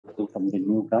the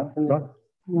new council. Right.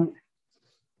 Mm.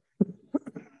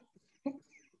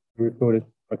 Recorded.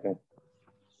 Okay.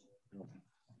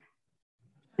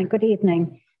 Good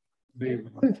evening.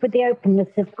 With the openness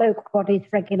of Local Bodies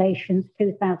Regulations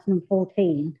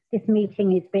 2014, this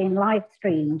meeting is being live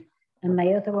streamed and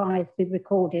may otherwise be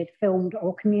recorded, filmed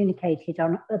or communicated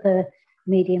on other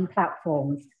medium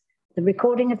platforms. The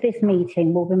recording of this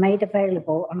meeting will be made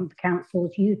available on the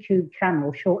Council's YouTube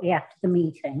channel shortly after the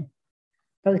meeting.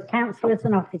 Both councillors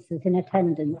and officers in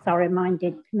attendance are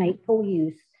reminded to make full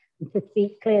use and to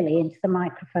speak clearly into the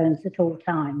microphones at all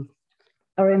times.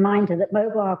 A reminder that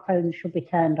mobile phones should be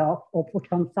turned off or put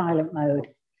on silent mode.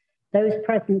 Those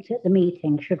present at the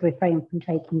meeting should refrain from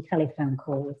taking telephone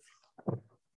calls.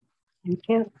 Thank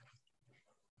you.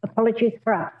 Apologies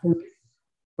for absence.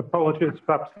 Apologies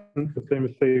for absence have been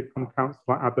received from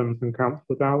Councillor Adams and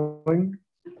Councillor Dowling.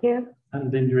 Thank you.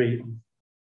 And injury.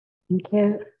 Thank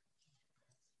you.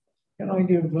 Can I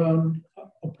give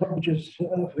apologies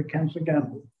for Councillor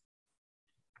Gamble?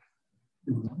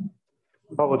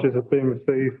 Apologies have been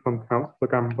received from Councillor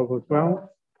Gamble as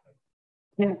well.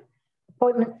 Yeah.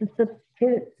 Appointments of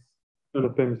substitutes. None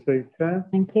have been received, Chair.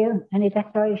 Thank you. Any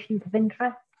declarations of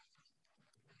interest?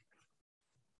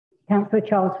 Councillor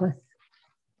Charlesworth.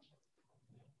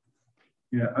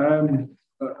 Yeah,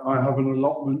 I have an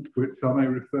allotment which I may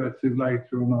refer to later,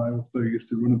 and I also used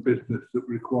to run a business that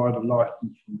required a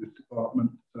licence from this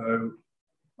department, so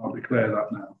I'll declare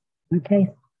that now. Okay.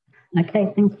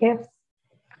 Okay, thank you.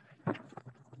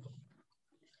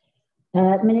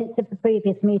 Minutes of the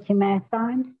previous meeting, may I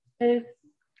sign? Thank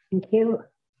you.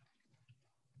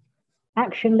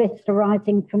 Action list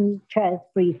arising from Chair's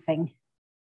briefing.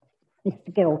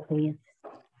 Mr. Gill, please.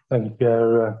 Thank you,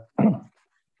 Chair.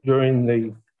 During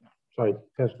the, sorry,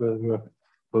 Councillor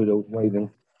Boydell-Waden.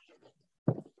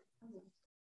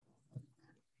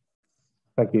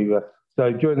 Thank you.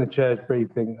 So during the Chair's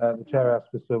briefing, the Chair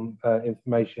asked for some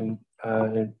information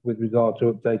with regard to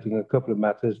updating a couple of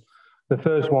matters. The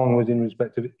first one was in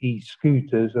respect of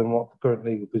e-scooters and what the current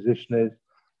legal position is.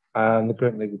 And the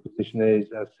current legal position is,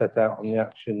 as set out on the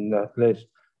action list,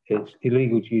 it's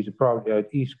illegal to use a privately owned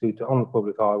e-scooter on the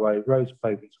public highway, roads,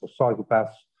 pavements or cycle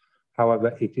paths.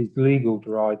 However, it is legal to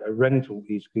ride a rental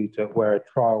e-scooter where a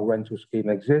trial rental scheme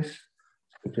exists,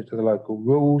 subject to the local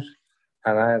rules.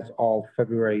 And as of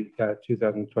February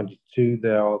 2022,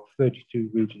 there are 32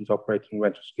 regions operating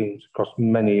rental schemes across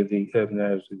many of the urban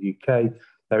areas of the UK.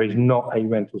 There is not a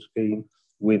rental scheme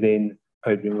within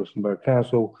Oadby and Wilson Borough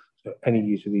Council, so any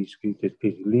use of e-scooters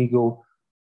is illegal.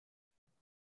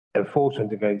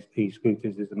 Enforcement against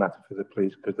e-scooters is a matter for the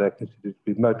police because they're considered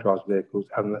to be motorised vehicles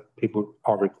and that people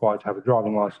are required to have a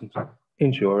driving licence,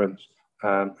 insurance,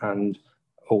 and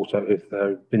also if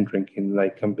they've been drinking, they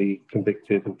can be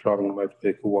convicted of driving a motor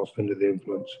vehicle whilst under the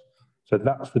influence. So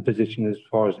that's the position as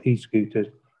far as e-scooters.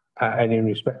 And in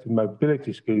respect of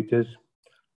mobility scooters,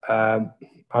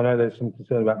 I know there's some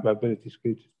concern about mobility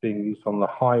scooters being used on the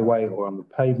highway or on the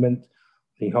pavement.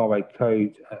 The Highway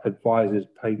Code advises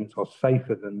pavements are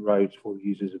safer than roads for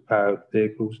users of powered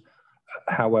vehicles.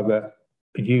 However,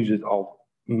 users of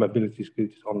mobility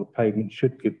scooters on the pavement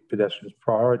should give pedestrians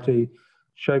priority,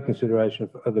 show consideration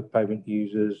for other pavement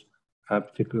users,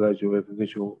 particularly those who have a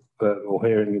visual or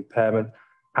hearing impairment,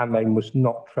 and they must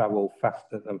not travel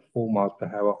faster than 4 miles per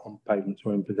hour on pavements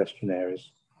or in pedestrian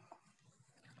areas.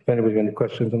 If anybody has any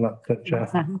questions on that, Chair.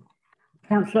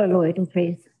 Councillor Lloyd,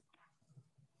 please.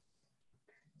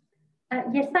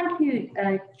 Yes, thank you,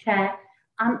 Chair.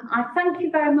 I thank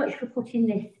you very much for putting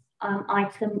this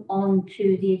item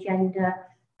onto the agenda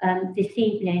this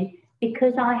evening,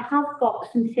 because I have got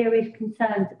some serious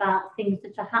concerns about things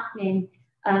that are happening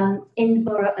in the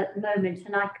borough at the moment,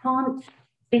 and I can't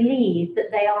believe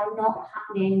that they are not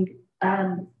happening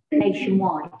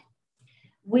nationwide.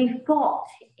 We've got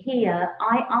here,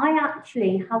 I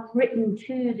actually have written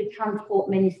to the Transport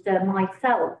Minister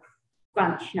myself,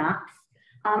 Grant Shapps.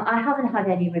 I haven't had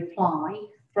any reply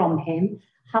from him.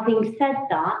 Having said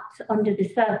that, under the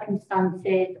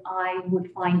circumstances, I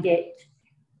would find it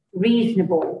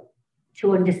reasonable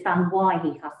to understand why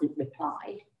he hasn't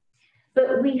replied. But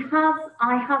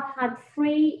I have had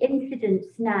 3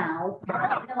 incidents now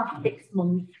in the last 6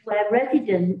 months where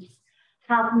residents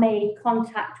have made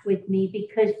contact with me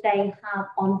because they have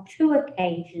on 2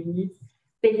 occasions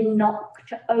been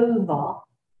knocked over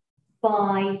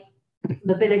by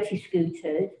mobility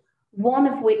scooters, one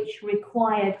of which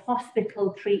required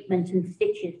hospital treatment and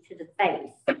stitches to the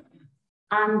face,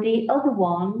 and the other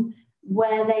one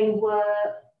where they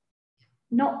were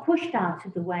not pushed out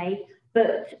of the way,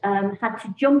 but had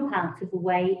to jump out of the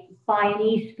way by an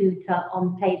e-scooter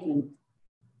on pavement.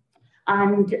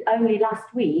 And only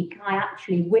last week, I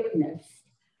actually witnessed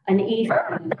an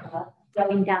e-scooter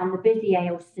going down the busy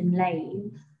Ayleston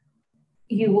Lane.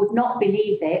 You would not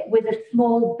believe it, with a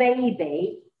small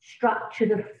baby strapped to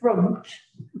the front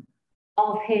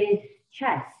of his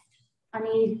chest. And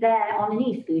he's there on an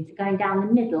e-scooter going down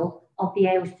the middle of the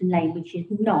Ayleston Lane, which is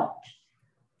not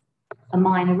a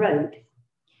minor road.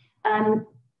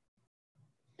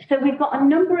 So we've got a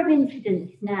number of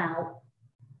incidents now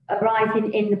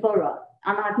arising in the borough,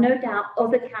 and I've no doubt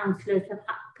other councillors have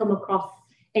come across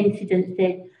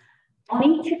incidences. On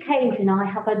each occasion, I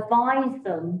have advised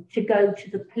them to go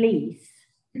to the police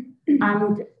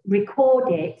and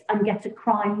record it and get a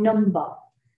crime number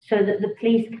so that the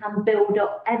police can build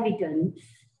up evidence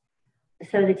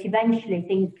so that eventually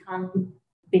things can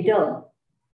be done.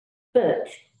 But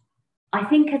I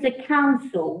think as a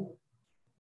council,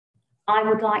 I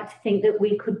would like to think that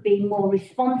we could be more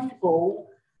responsible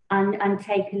and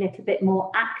take a little bit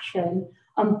more action,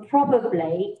 and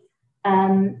probably,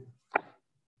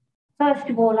 first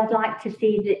of all, I'd like to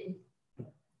see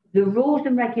the rules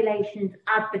and regulations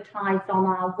advertised on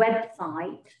our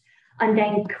website and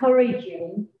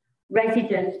encouraging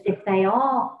residents, if they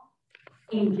are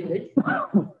injured,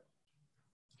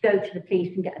 go to the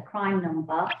police and get a crime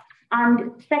number.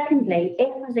 And secondly,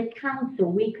 if as a council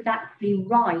we could actually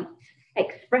write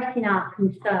expressing our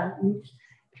concerns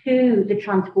to the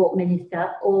Transport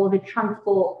Minister or the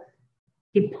Transport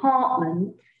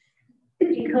Department,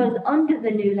 because under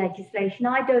the new legislation,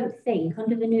 I don't think,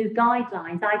 under the new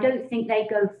guidelines, I don't think they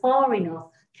go far enough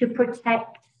to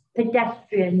protect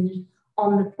pedestrians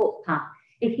on the footpath.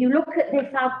 If you look at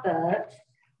this advert,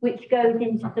 which goes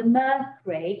into the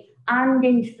Mercury and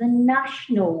into the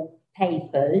national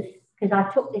papers, because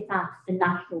I took this out of the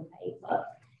national paper,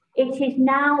 it is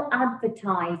now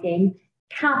advertising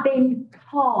cabin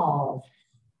cars.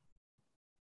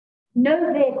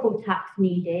 No vehicle tax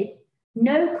needed,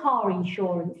 no car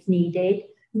insurance needed,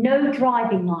 no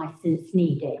driving licence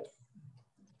needed.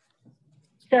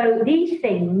 So these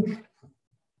things,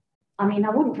 I mean,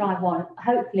 I wouldn't drive one.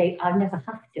 Hopefully I'll never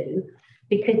have to,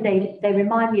 because they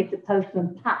remind me of the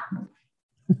Postman Pat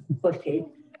buses.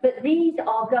 But these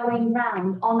are going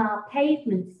round on our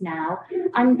pavements now.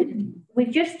 And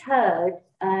we've just heard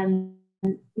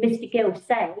Mr. Gill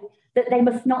say that they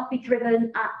must not be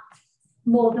driven at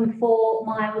more than 4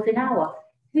 miles an hour.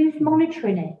 Who's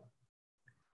monitoring it?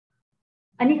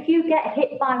 And if you get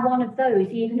hit by one of those,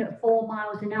 even at 4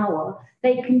 miles an hour,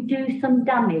 they can do some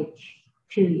damage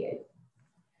to you.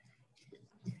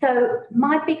 So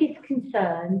my biggest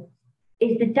concern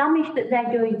is the damage that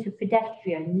they're doing to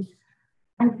pedestrians.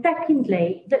 And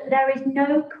secondly, that there is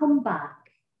no comeback.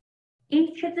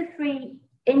 Each of the 3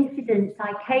 incidents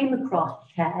I came across,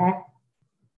 Chair,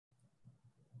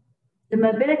 the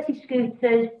mobility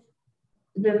scooters,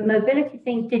 the mobility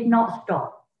things did not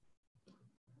stop.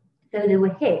 So they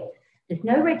were hit. There's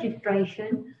no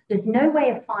registration. There's no way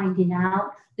of finding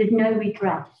out. There's no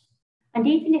redress. And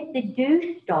even if they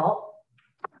do stop,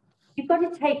 you've got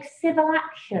to take civil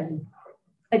action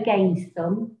against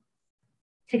them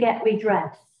to get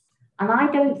redress. And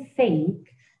I don't think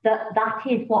that that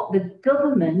is what the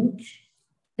government,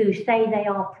 who say they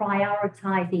are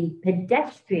prioritising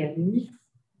pedestrians,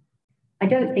 I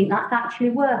don't think that's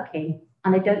actually working,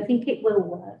 and I don't think it will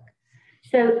work.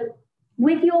 So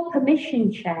with your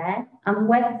permission, Chair, and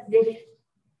whether this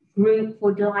group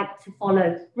would like to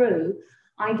follow through,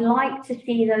 I'd like to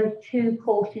see those 2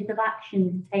 courses of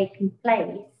action taking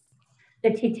place,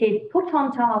 that it is put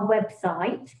onto our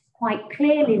website, quite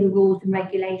clearly the rules and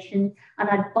regulations, and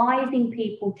advising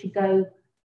people to go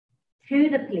to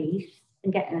the police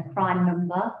and getting a crime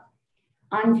number.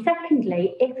 And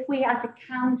secondly, if we as a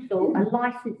council, a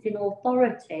licensing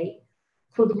authority,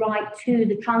 could write to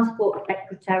the Transport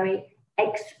Secretary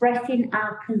expressing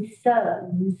our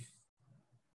concerns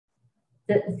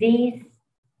that these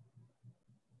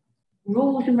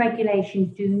rules and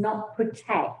regulations do not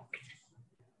protect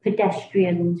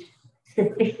pedestrians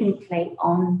sufficiently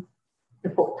on the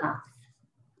footpaths.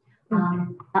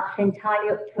 That's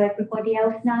entirely up to everybody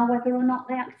else now, whether or not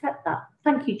they accept that.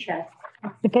 Thank you, Chair.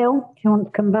 Mr. Gill, do you want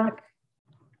to come back?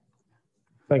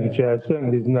 Thank you, Chair.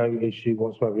 Certainly there's no issue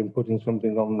whatsoever in putting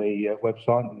something on the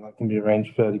website, and that can be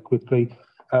arranged fairly quickly.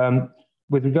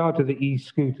 With regard to the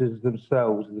e-scooters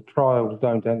themselves, the trials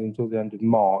don't end until the end of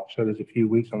March, so there's a few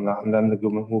weeks on that, and then the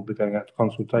government will be going out to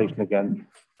consultation again.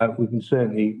 We can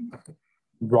certainly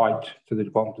write to the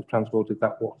Department of Transport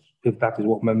if that is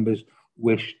what members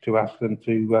wish, to ask them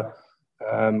to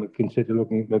consider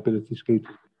looking at mobility scooters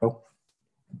as well.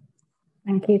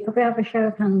 Thank you. Could we have a show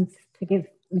of hands to give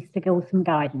Mr. Gill some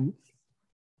guidance?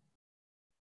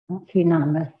 That's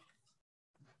unanimous.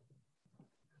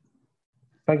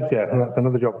 Thanks, Chair. That's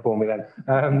another job for me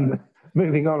then.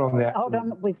 Moving on the Hold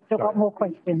on, we've still got more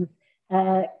questions.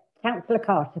 Councillor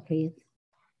Carter, please.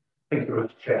 Thank you very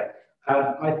much, Chair.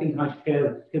 I think I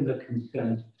share similar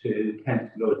concerns to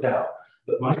Councillor Adele,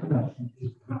 but my question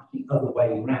is perhaps the other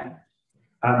way around.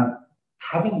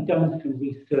 Having done some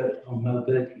research on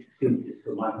mobility scooters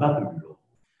for my mother-in-law,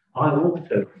 I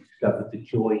also discovered the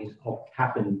joys of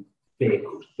cabin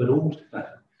vehicles, but also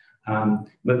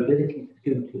mobility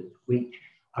scooters, which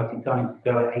are designed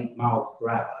to go at 8 miles per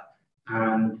hour,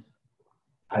 and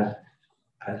as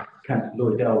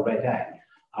Councillor Adele read out,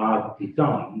 are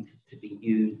designed to be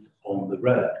used on the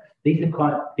road. These are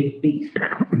quite big beasts.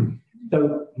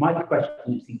 So my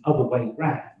question is the other way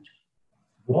round.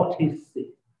 What is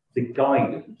the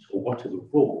guidance, or what are the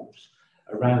rules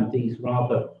around these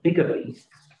rather bigger beasts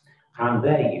and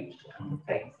their use on the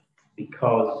pavement?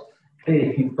 Because clearly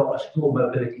if you've got a small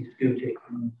mobility scooter, it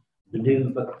can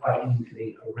manoeuvre quite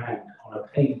easily around on a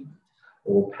pavement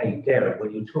or paved area.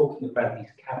 When you're talking about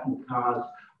these cabin cars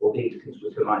or these things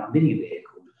which are like mini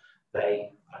vehicles,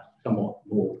 they are somewhat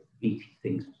more meaty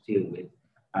things to deal with.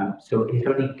 So is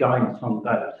there any guidance on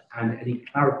those and any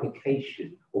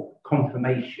clarification or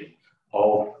confirmation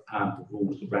of the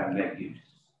rules around their use?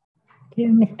 Thank you.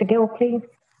 Mr. Gill, please.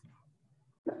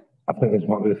 I think this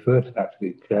might be the first,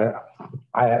 actually, Chair.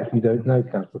 I actually don't know,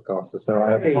 Councillor Carter, so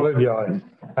I apologise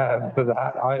for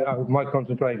that. My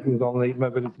concentration was on the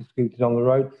mobility scooters on the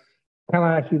road. Can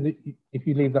I ask you, if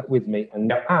you leave that with me?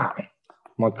 And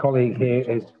my colleague here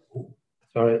is,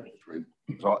 sorry.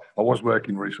 I was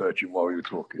working researching while you were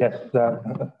talking. Yes,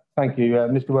 thank you.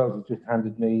 Mr. Wells has just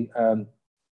handed me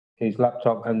his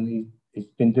laptop and he's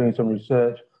been doing some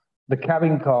research. The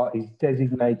cabin car is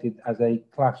designated as a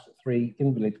Class 3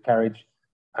 invalid carriage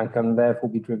and can therefore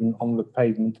be driven on the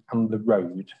pavement and the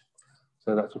road.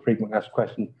 So that's a frequently asked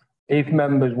question. If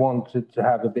members wanted to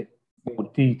have a bit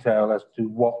more detail as to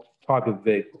what type of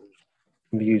vehicles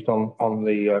can be used on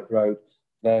the road,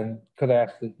 then could I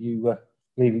ask that you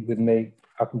leave it with me?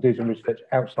 I can do some research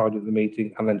outside of the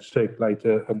meeting and then circulate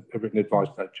a written advice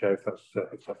note, Chair, if that's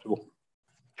acceptable.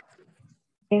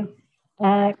 Thank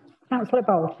you. Councillor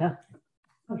Bolter.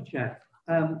 Oh, Chair.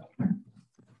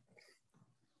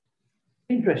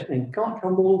 Interesting. Can't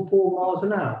travel more than 4 miles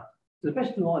an hour. To the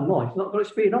best of my knowledge, it's not got a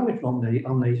speedometer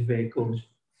on these vehicles.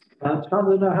 So I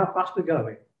don't know how fast they're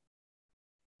going.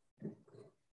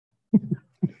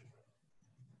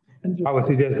 I would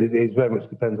suggest it very much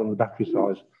depends on the battery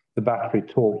size. The battery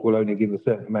torque will only give a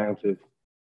certain amount of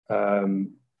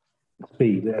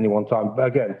speed at any one time. But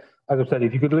again, as I said,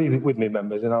 if you could leave it with me,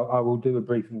 members, and I will do a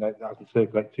briefing note that I can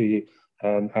circulate to you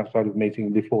outside of the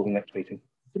meeting before the next meeting.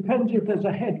 Depends if there's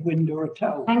a headwind or a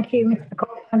tail. Thank you, Mr.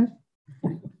 Cochran.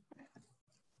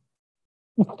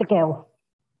 Mr. Gill,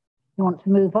 you want to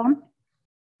move on?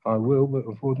 I will, but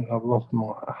unfortunately I've lost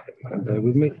my, bear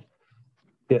with me.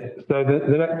 Yeah, so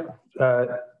the next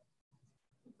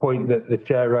point that the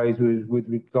Chair raised was with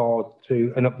regard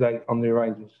to an update on the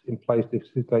arrangements in place to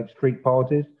facilitate street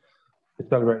parties to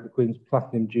celebrate the Queen's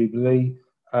Platinum Jubilee.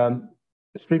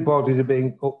 The street parties are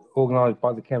being organised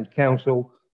by the County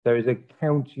Council. There is a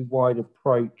county-wide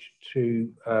approach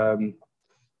to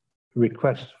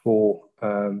requests for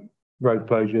road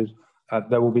closures.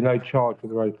 There will be no charge for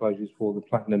the road closures for the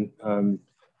Platinum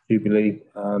Jubilee.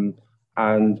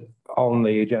 And on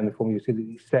the agenda form, you see that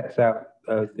it sets out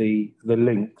the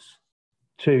links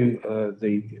to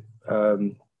the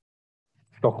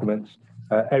documents.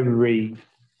 Every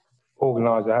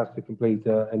organiser has to complete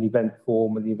an event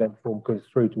form, and the event form comes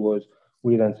through to us.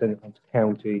 We then send it on to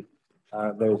county.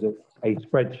 There's a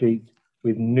spreadsheet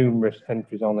with numerous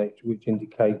entries on it, which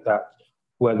indicate that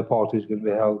where the party is going to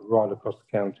be held right across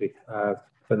the county.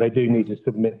 But they do need to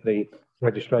submit the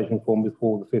registration form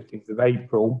before the 15th of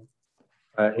April.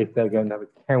 If they're going to have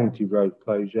a county road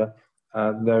closure,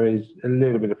 there is a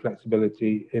little bit of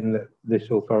flexibility in that this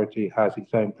authority has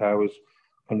its own powers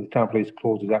under the Town Police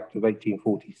Clauses Act of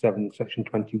 1847, Section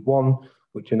 21,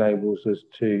 which enables us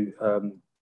to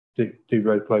do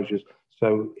road closures.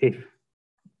 So if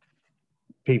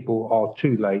people are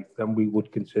too late, then we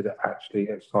would consider actually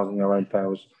exercising our own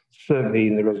powers, certainly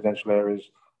in the residential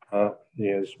areas,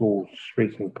 small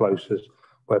streets and closes,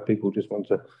 where people just want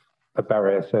a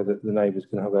barrier so that the neighbours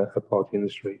can have a party in the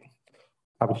street.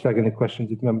 Happy to take any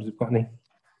questions if members have got any.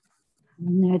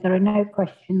 No, there are no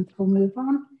questions. We'll move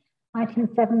on. Item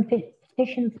 7,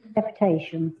 petitions and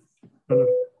deputations. None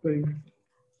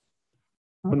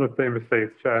have been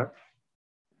received, Chair.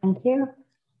 Thank you.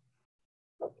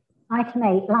 Item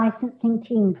 8, licensing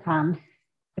team plan.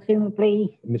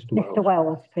 Presumably Mr.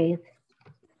 Wells, please.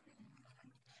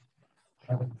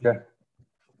 Yeah,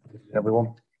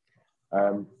 everyone.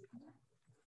 The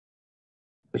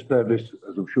service,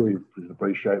 as I'm sure you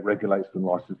appreciate, regulates and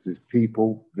licenses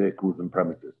people, vehicles and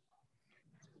premises.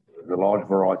 There's a large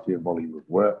variety and volume of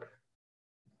work.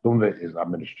 Some of it is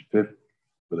administrative,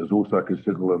 but there's also a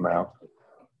considerable amount of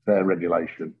fair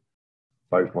regulation,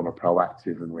 both on a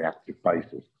proactive and reactive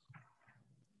basis.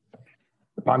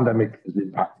 The pandemic has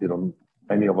impacted on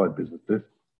many of our businesses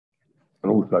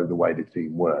and also the way the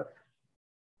team works.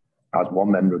 As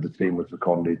one member of the team was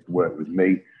seconded to work with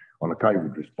me on a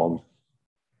COVID response,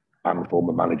 and the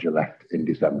former manager left in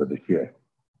December this year.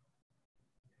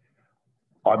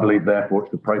 I believe, therefore,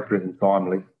 it's appropriate and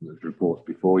timely that the report's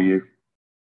before you,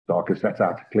 so I can set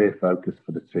out a clear focus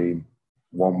for the team,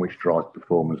 one which drives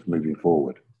performance moving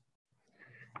forward.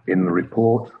 In the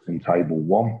report, in Table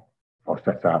 1, I've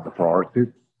set out the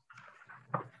priorities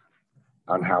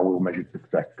and how we'll measure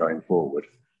success going forward.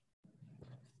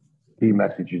 Key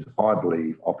messages, I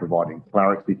believe, are providing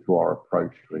clarity to our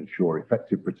approach to ensure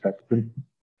effective protection,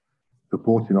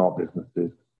 supporting our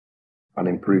businesses and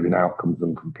improving outcomes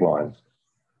and compliance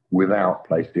without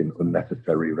placing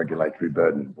unnecessary regulatory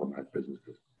burdens on those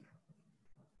businesses.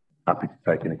 Happy to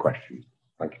take any questions.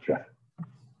 Thank you, Chair.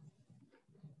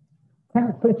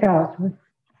 Councillor Charles.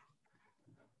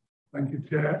 Thank you,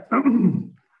 Chair.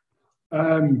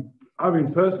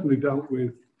 Having personally dealt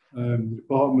with the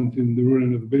department in the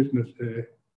running of the business here,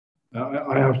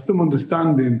 I have some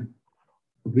understanding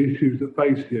of the issues that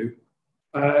face you.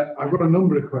 I've got a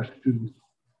number of questions.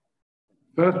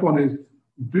 First one is,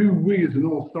 do we as an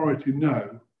authority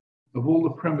know of all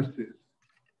the premises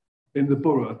in the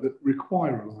borough that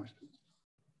require a licence?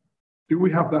 Do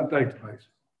we have that database?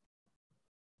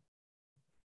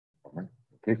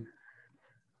 Okay.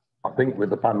 I think with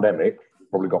the pandemic, we've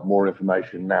probably got more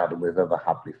information now than we've ever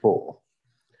had before,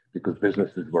 because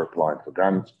businesses were applying for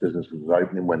grants, businesses were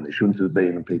opening when they shouldn't have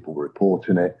been, and people were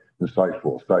reporting it and so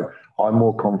forth. So I'm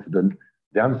more confident.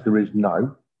 The answer is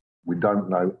no. We don't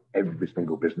know every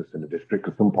single business in the district,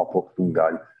 because some pop up, some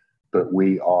go, but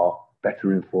we are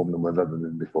better informed than we've ever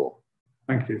been before.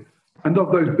 Thank you. And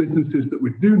of those businesses that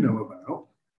we do know about,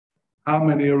 how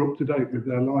many are up to date with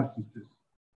their licences?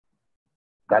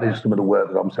 That is some of the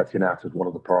work that I'm setting out as one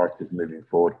of the priorities moving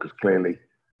forward, because clearly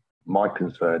my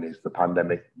concern is the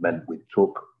pandemic meant we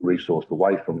took resource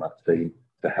away from that team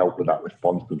to help with that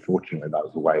response. Unfortunately, that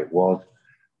was the way it was.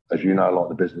 As you know, a lot of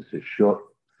the businesses shut,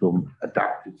 some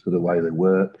adapted to the way they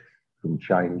work, some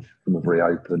changed, some have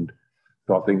reopened.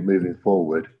 So I think moving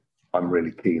forward, I'm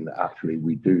really keen that actually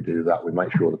we do that. We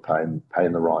make sure they're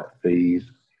paying the right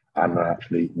fees, and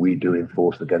actually we do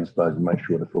enforce against those and make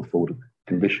sure they fulfill the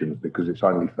conditions, because it's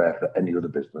only fair for any other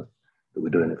business that we're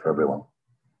doing it for everyone.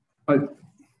 I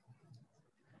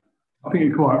think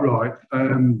you're quite right.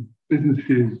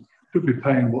 Businesses should be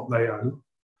paying what they owe,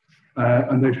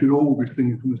 and they should all be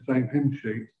singing from the same hymn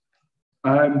sheet.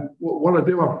 What I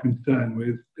do have concern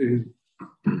with is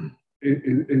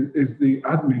the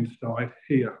admin side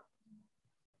here.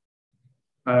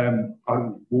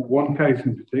 One case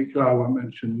in particular, I won't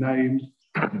mention names,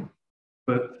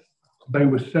 but they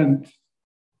were sent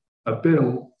a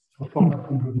bill for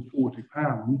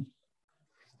 £540,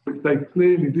 which they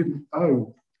clearly didn't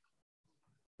owe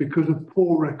because of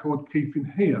poor record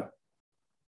keeping here.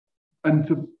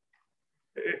 And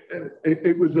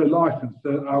it was a license,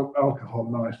 an alcohol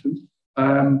license,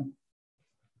 and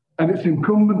it's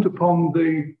incumbent upon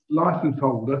the license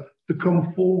holder to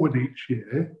come forward each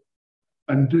year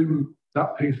and do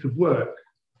that piece of work,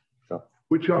 sure.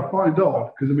 Which I find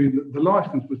odd, because I mean the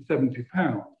license was £70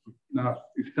 now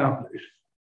established,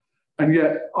 and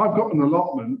yet I've got an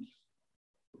allotment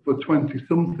for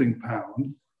 20-something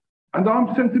pounds, and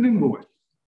I'm sent an invoice.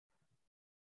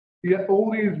 Yet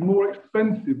all these more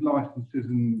expensive licenses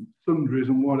and sundries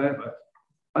and whatever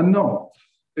are not.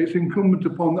 It's incumbent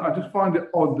upon that. I just find it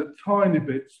odd that tiny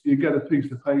bits you get a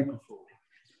piece of paper for,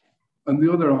 and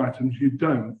the other items you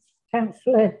don't.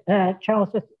 Councillor Charles,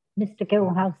 Mr.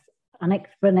 Gill has an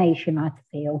explanation, I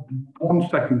feel. 1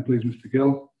 second, please, Mr.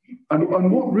 Gill.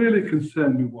 And what really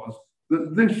concerned me was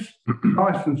that this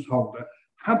licence holder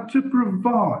had to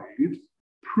provide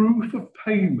proof of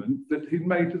payment that he'd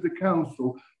made to the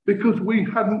council, because we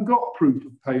hadn't got proof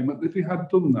of payment that he had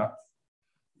done that.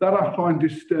 That I find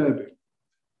disturbing.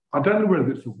 I don't know whether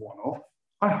it's a one-off.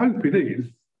 I hope it is.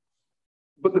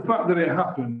 But the fact that it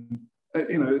happened,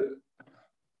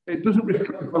 it doesn't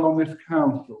reflect well on this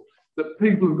council, that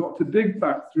people have got to dig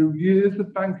back through years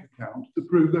of bank accounts to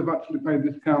prove they've actually paid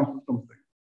this council something.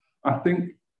 I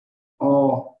think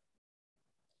our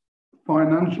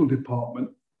financial department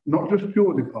not just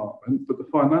your department, but the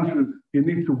financial, you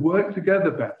need to work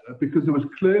together better, because there was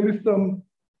clearly some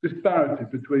disparity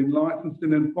between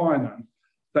licensing and finance,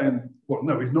 saying, well,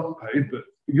 no, he's not paid, but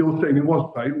you're saying he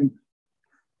was paid, and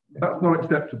that's not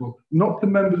acceptable. Not to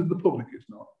members of the public, it's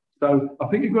not. So I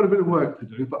think you've got a bit of work to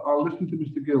do, but I'll listen to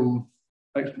Mr. Gill's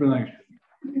explanation.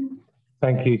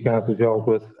 Thank you, Councillor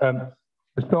Charlesworth.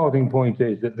 The starting point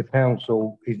is that the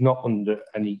council is not under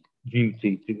any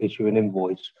duty to issue an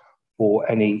invoice for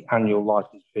any annual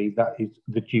licence fee. That is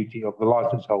the duty of the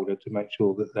licence holder to make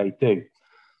sure that they do.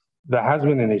 There has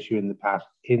been an issue in the past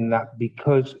in that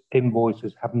because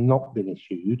invoices have not been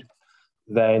issued,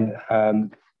 then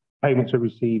payments are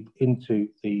received into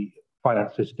the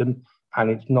finance system, and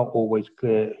it's not always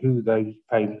clear who those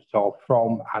payments are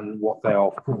from and what they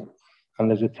are for. And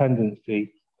there's a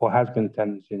tendency, or has been a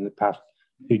tendency in the past,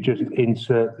 to just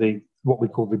insert what we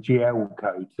call the GL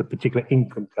code, the particular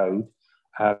income code.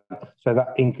 So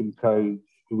that income code,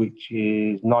 which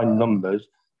is 9 numbers,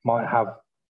 might have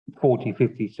 40,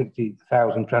 50,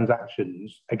 60,000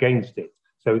 transactions against it.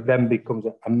 So it then becomes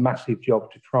a massive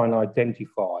job to try and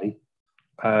identify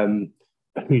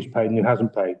who's paid and who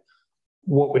hasn't paid.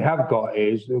 What we have got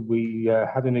is we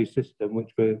had a new system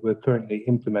which we're currently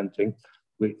implementing,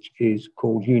 which is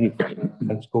called Uniform,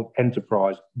 and it's called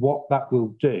Enterprise. What that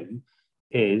will do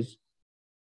is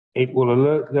it will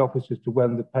alert the officers to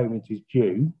when the payment is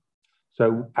due.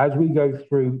 So as we go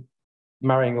through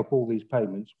marrying up all these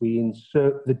payments, we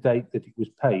insert the date that it was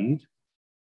paid,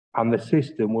 and the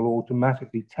system will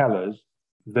automatically tell us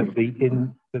that the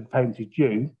payment is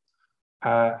due,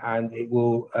 and it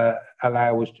will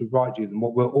allow us to write to them.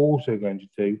 What we're also going to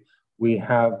do, we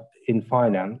have in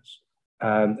finance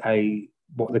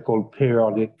what they call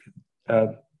periodic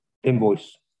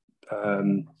invoice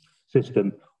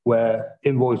system, where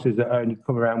invoices that only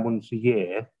come around once a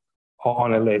year are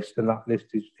on a list, and that list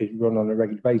is run on a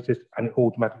regular basis, and it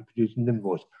automatically produces an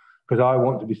invoice. Because I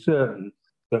want to be certain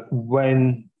that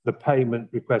when the payment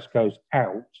request goes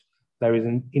out, there is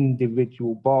an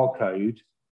individual barcode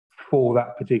for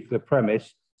that particular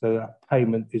premise, so that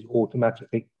payment is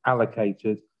automatically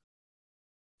allocated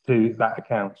to that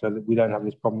account, so that we don't have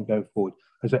this problem going forward.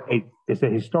 It's a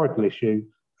historical issue.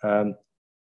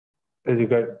 As you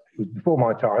go, it was before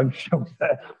my time,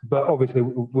 but obviously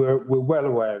we're well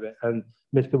aware of it. And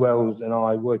Mr. Wells and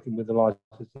I, working with the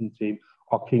licensing team,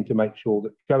 are keen to make sure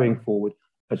that going forward,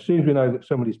 as soon as we know that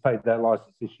somebody's paid their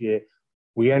license this year,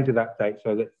 we enter that date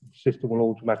so that the system will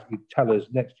automatically tell us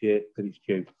next year that it's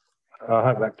due. I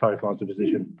hope that clarifies the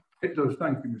position. It does,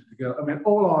 thank you, Mr. Gill. I mean,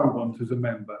 all I want as a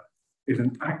member is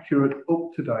an accurate,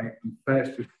 up-to-date and fair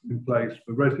system in place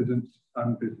for residents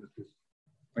and businesses.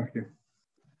 Thank you.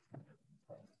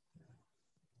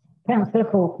 Councillor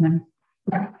Portman.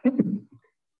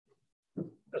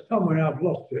 Somewhere I've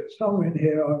lost it. Somewhere in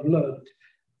here I've learnt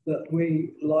that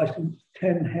we license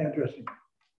 10 hairdressing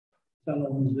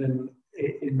salons in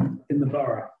the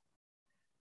borough.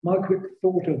 My quick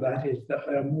thought of that is that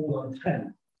there are more than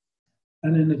 10.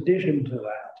 And in addition to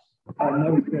that, I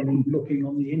know from looking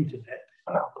on the internet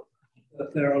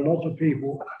that there are a lot of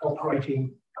people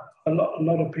operating, a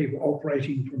lot of people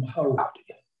operating from home,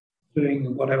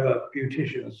 doing whatever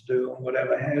beauticians do and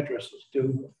whatever hairdressers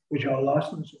do, which are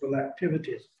licensable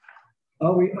activities.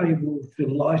 Are we able to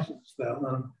license them,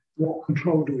 and what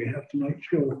control do we have to make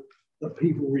sure that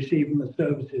people receiving the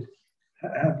services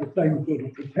have the same sort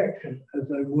of protection as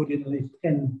they would in these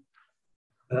 10?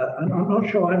 And I'm not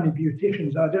sure how many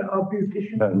beauticians are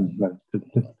beauticians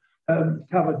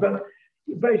covered, but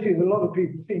basically a lot of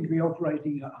people seem to be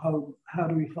operating at home. How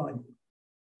do we find them?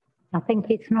 I think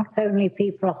it's not only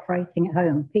people operating at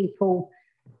home, people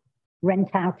rent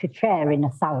out a chair in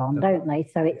a salon, don't they?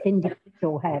 So it's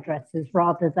individual hairdressers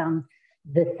rather than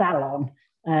the salon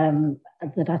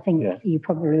that I think you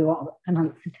probably want an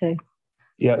answer to.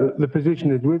 Yeah, the position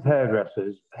is with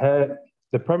hairdressers,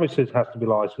 the premises has to be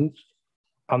licensed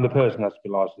and the person has to be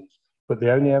licensed, but they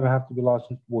only ever have to be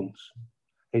licensed once.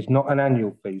 It's not an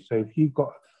annual fee. So if you've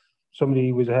got somebody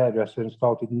who was a hairdresser and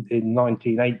started in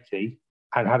 1980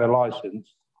 and had a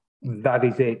license, that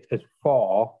is it as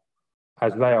far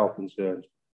as they are concerned.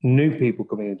 New people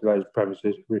coming into those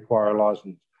premises require a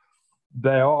license.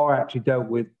 They are actually dealt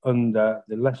with under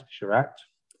the Leicestershire Act,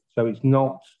 so it's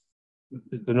not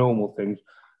the normal things.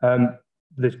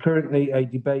 There's currently a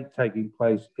debate taking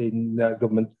place in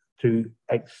government to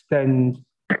extend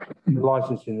the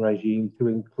licensing regime to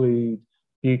include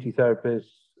beauty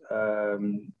therapists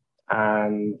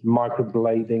and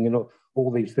microblading and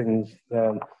all these things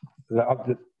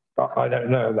that I don't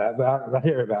know that, but I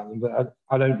hear about them, but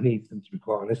I don't need them, to be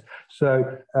quite honest.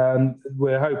 So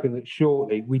we're hoping that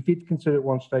shortly, we did consider at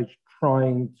one stage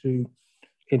trying to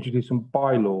introduce some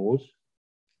bylaws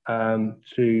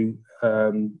to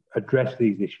address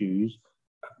these issues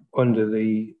under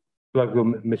the Local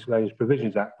Miscellaneous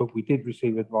Provisions Act, but we did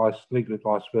receive advice, legal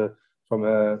advice from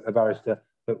a barrister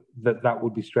that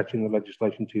would be stretching the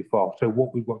legislation too far. So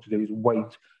what we've got to do is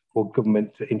wait for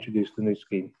government to introduce the new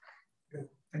scheme. Good.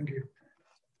 Thank you.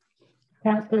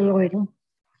 Councillor Lloyd.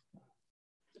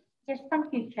 Yes,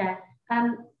 thank you, Chair.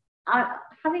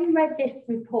 Having read this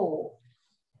report,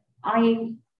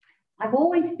 I've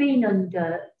always been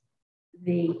under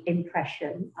the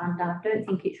impression, and I don't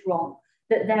think it's wrong,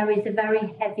 that there is a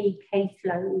very heavy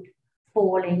caseload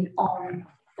falling on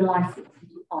the licensing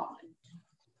department.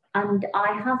 And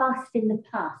I have asked in the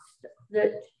past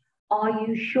that, are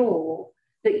you sure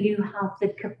that you have the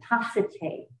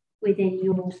capacity within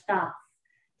your staff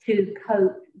to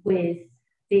cope with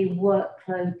the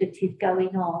workload that is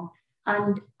going on?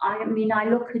 And I mean, I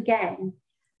look again,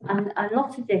 and a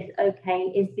lot of this, okay,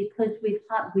 is because we've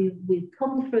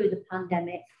come through the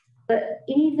pandemic, but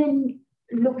even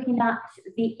looking at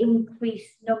the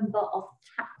increased number of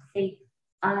taxi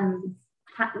and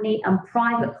hackney and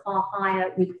private car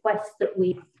hire requests that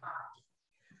we've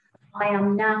had, I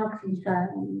am now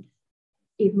concerned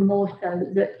even more so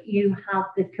that you have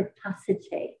the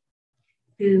capacity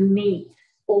to meet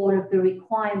all of the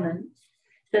requirements.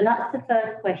 So that's the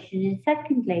first question. And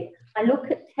secondly, I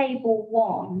look at table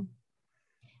 1,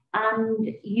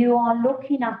 and you are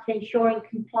looking at ensuring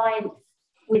compliance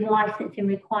with licensing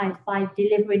requirements by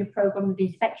delivering a programme of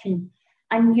inspection,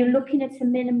 and you're looking at a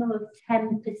minimum of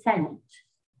 10%.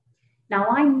 Now,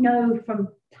 I know from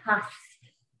past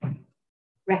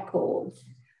records,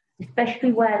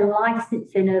 especially where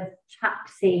licensing of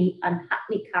taxi and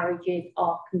hackney carriages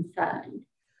are concerned,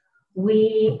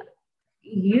 we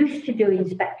used to do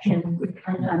inspections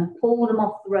and pull them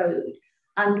off the road,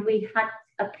 and we had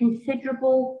a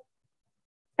considerable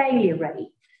failure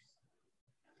rate.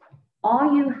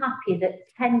 Are you happy that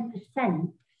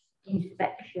 10%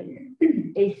 inspection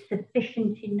is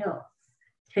sufficient enough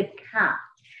to catch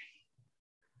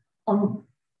on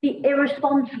the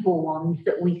irresponsible ones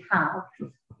that we have?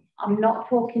 I'm not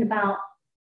talking about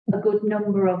a good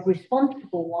number of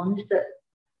responsible ones that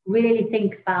really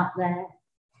think about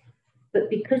but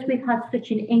because we've had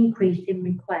such an increase in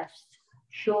requests,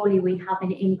 surely we have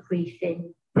an increase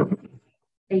in,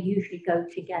 they usually go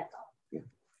together.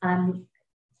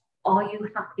 Are you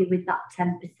happy with that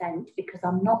 10%? Because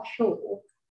I'm not sure,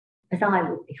 as I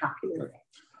would be happy with it.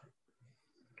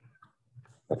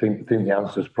 I think the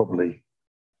answers probably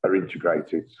are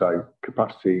integrated. So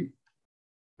capacity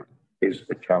is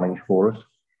a challenge for us.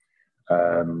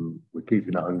 We're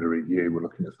keeping that under review. We're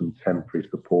looking at some temporary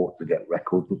support to get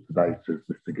records up to date, as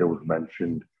Mr. Gills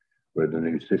mentioned. With the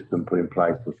new system put in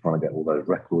place, we're trying to get all those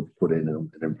records put in and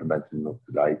implemented up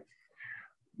to date.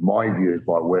 My view is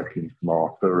by working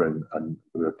smarter and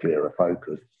with a clearer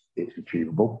focus, it's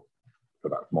achievable. So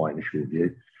that's my initial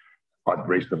view. I've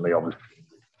recently, obviously,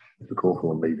 Mr.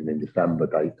 Corcoran leaving in December,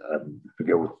 Mr.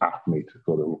 Gills asked me to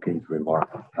sort of look into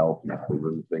environmental health and how we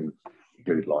run things,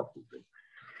 include licensing.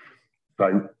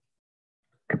 So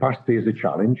capacity is a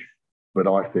challenge, but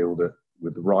I feel that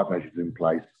with the right measures in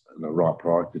place and the right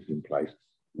priorities in place,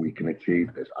 we can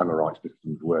achieve this and the right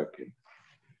systems working.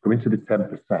 Coming to the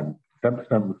 10%,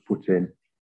 10% was put in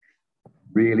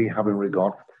really having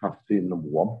regard for capacity in number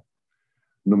 1.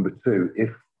 Number 2, if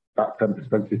that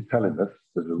 10% is telling us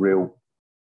there's a real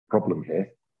problem here,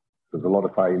 there's a lot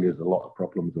of failures, a lot of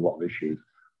problems, a lot of issues,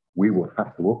 we will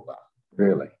have to up that,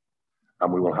 really.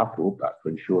 And we will have to up that to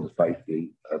ensure the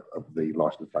safety of the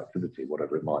licensed activity,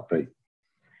 whatever it might be.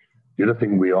 The other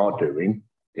thing we are doing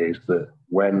is that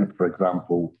when, for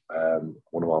example,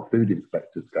 one of our food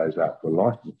inspectors goes out to a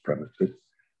licensed premises,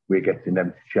 we're getting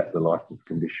them to check the license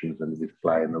conditions and the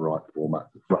display in the right format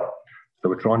as well. So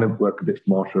we're trying to work a bit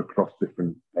smarter across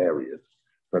different areas,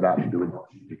 but actually doing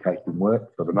education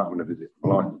work. So they're not going to visit a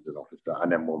licensing officer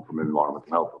and then one from an environmental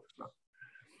health officer.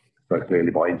 So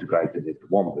clearly by integrating it to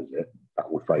one visit,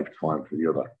 that will save time for the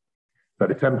other. So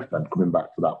the 10%, coming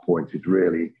back to that point, is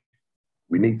really,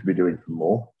 we need to be doing some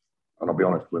more. And I'll be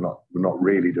honest, we're not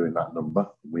really doing that number.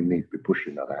 We need to be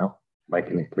pushing that out,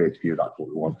 making it clear to you that's what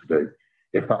we want to do.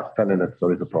 If that's telling us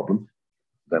there is a problem,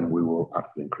 then we will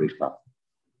have to increase that.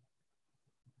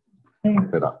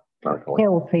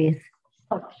 Hill, please.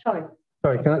 Oh, sorry.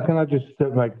 Sorry, can I just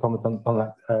make a comment on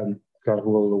that,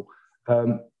 Carol?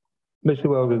 Mr.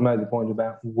 Wells has made the point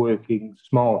about working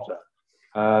smarter,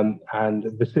 and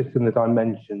the system that I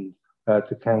mentioned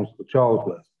to Councillor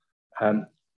Charlesworth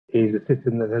is a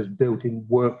system that has built-in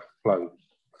workflows.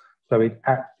 So it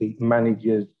actually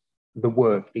manages the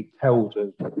work. It tells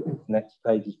us what the next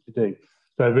stages to do.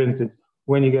 So, for instance,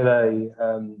 when you get a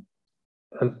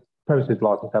premises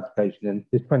license application in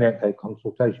this 28-day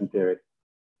consultation period,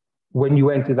 when you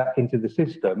enter that into the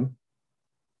system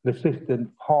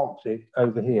parks it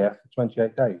over here for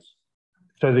 28 days.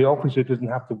 So the officer doesn't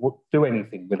have to do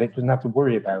anything with it, doesn't have to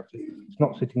worry about it. It's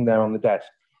not sitting there on the desk.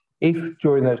 If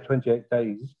during those 28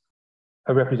 days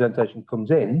a representation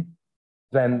comes in,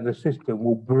 then the system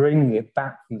will bring it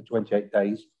back from the 28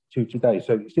 days to today.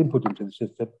 So it's input into the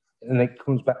system and it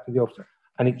comes back to the officer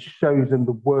and it shows them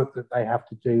the work that they have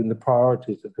to do and the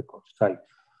priorities that they've got to take.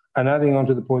 And adding on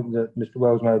to the point that Mr.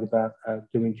 Wells made about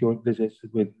doing joint visits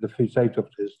with the food safety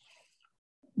officers,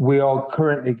 we are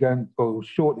currently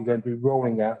shortly going to be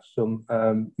rolling out some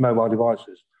mobile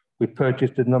devices. We've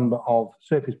purchased a number of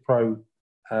Surface Pro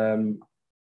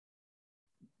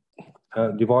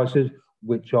devices,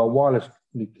 which are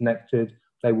wirelessly connected.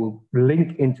 They will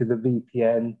link into the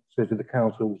VPN, so to the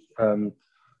council's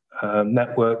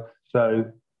network.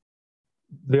 So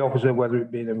the officer, whether it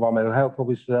be an environmental health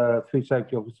officer, food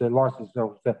safety officer, licensed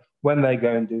officer, when they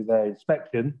go and do their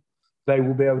inspection, they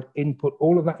will be able to input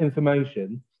all of that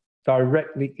information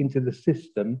directly into the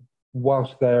system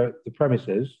whilst they're at the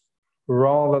premises,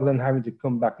 rather than having to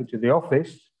come back into the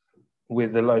office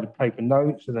with a load of paper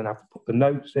notes and then have to put the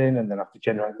notes in and then have to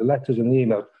generate the letters and the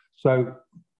emails. So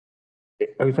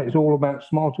I would say it's all about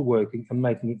smarter working and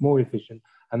making it more efficient,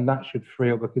 and that should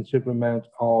free up a considerable amount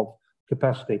of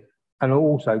capacity. And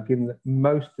also, given that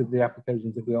most of the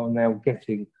applications that we are now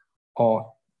getting are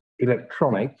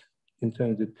electronic in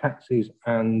terms of taxis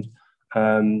and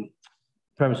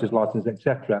premises license,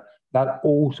 etc., that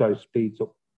also speeds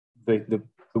up the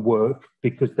work,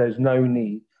 because there's no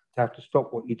need to have to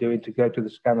stop what you're doing to go to the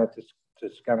scanner to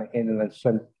scan it in and then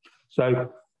send.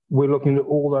 So we're looking at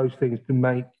all those things to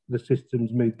make the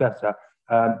systems move better.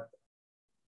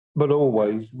 But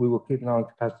always, we will keep an eye on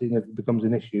capacity, and if it becomes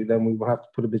an issue, then we will have to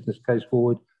put a business case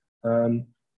forward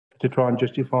to try and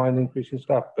justify an increase in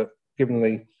staff. But given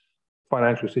the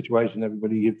financial situation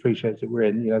everybody appreciates that we're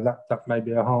in, that may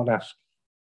be a hard ask.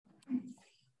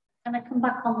 Can I come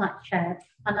back on that, Chair?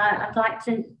 And I'd like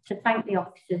to thank the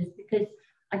officers, because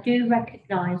I do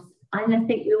recognise, and I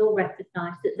think we all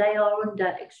recognise, that they are under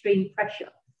extreme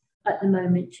pressure at the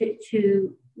moment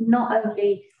to not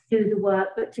only do the work,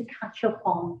 but to catch up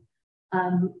on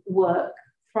work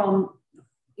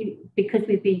because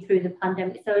we've been through the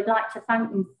pandemic. So I'd like to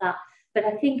thank them for that. But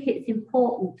I think it's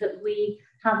important that we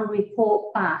have a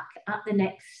report back at the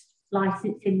next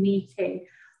licensing meeting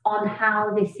on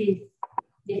how this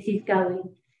is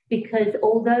going. Because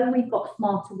although we've got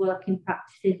smarter working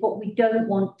practices, what we don't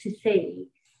want to see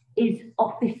is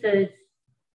officers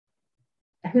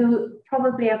who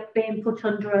probably are being put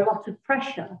under a lot of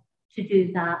pressure to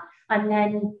do that and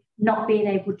then not being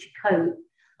able to cope.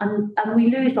 And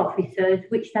we lose officers,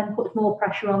 which then puts more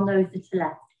pressure on those that are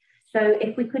left. So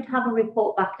if we could have a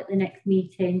report back at the next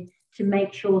meeting to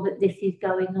make sure that this is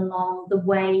going along the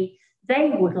way they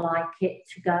would like it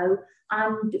to go,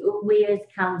 and we as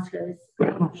councillors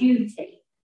have a duty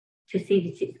to see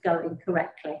that it's going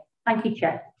correctly. Thank you,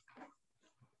 Chair.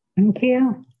 Thank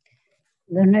you.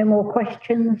 There are no more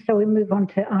questions, so we move on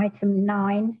to item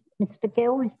 9. Mr.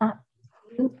 Gill, is that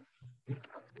you?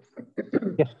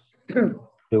 Yes.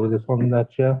 Deal with this one there,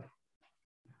 Chair.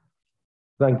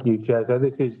 Thank you, Chair. So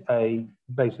this is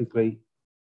basically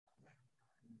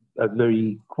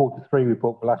the Q3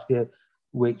 report for last year,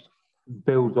 which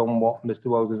builds on what Mr.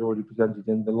 Wells has already presented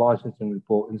in the licensing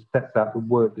report and sets out the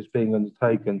work that's being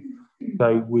undertaken.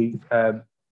 So we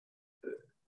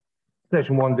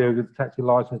Section 1 deals with the taxi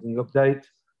licensing update,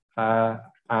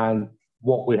 and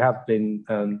what we have been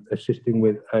assisting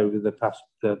with over the past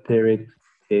period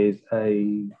is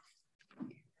a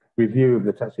review of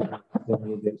the taxi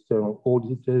licensing with the external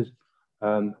auditors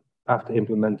after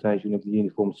implementation of the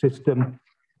uniform system,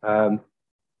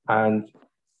 and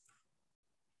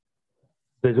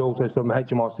there's also some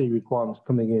HMRC requirements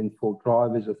coming in for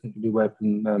drivers. I think you'll be aware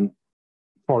from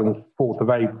following the 4th of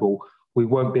April, we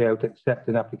won't be able to accept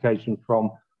an application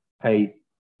from a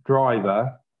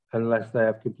driver unless they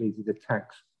have completed a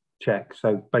tax check.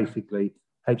 So basically,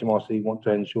 HMRC want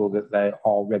to ensure that they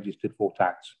are registered for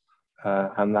tax,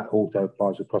 and that also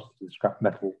applies across to the scrap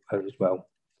metal as well.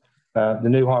 The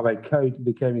new highway code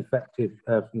became effective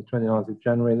from the 29th of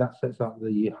January, and that sets up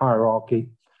the hierarchy,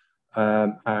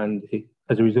 and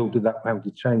as a result of that, we're having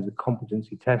to change the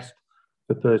competency test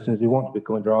for persons who want to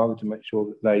become a driver to make sure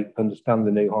that they understand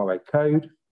the new highway code.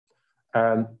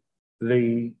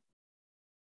 The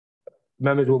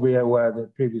Members will be aware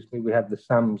that previously we had the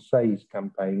Sam Says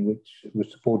campaign, which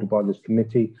was supported by this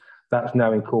committee. That's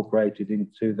now incorporated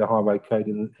into the highway code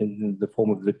in the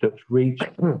form of the Dutch Reach.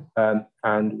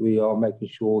 And we are making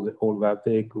sure that all of our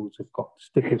vehicles have got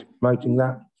stickers promoting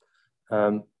that.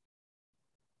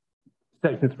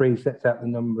 Section 3 sets out the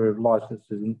number of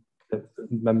licences that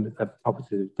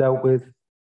officers have dealt with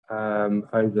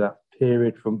over that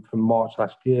period from March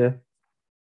last year.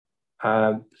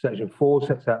 Section 4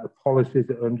 sets out the policies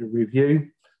that are under review.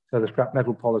 So the scrap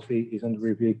metal policy is under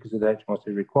review because of the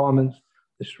HMRC requirements.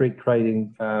 The street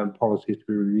trading policy is to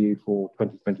be reviewed for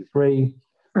 2023.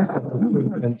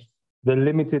 The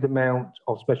limited amount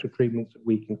of special treatments that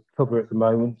we can cover at the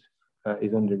moment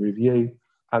is under review.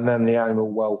 And then the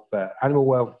animal welfare. Animal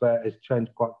welfare has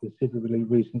changed quite considerably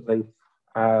recently.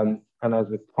 And as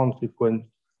a consequence,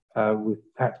 we've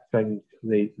had to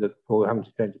change or having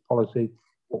to change the policy.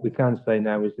 What we can say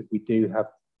now is that we do have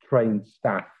trained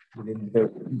staff within the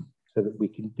building so that we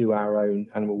can do our own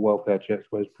animal welfare checks,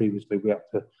 whereas previously we had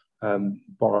to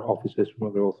borrow officers from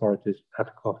other authorities at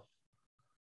a cost.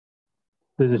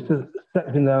 There's a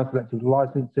section there on selective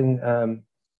licensing,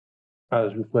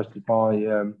 as requested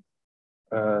by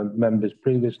members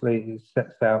previously. It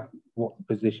sets out what the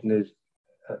position is,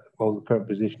 well, the current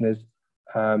position is.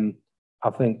 I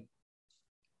think,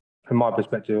 from my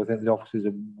perspective, I think the officers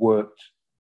have worked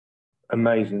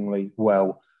amazingly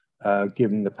well,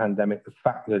 given the pandemic, the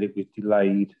fact that it was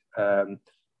delayed. You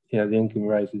know, the income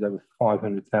raise is over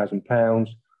 £500,000.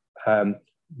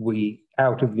 We,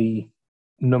 out of the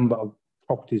number of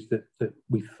properties that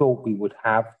we thought we would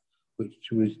have,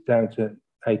 which was down to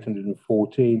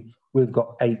 814, we've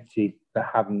got 80 that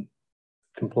haven't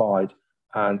complied,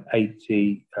 and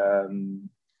 80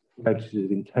 notices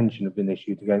of intention have been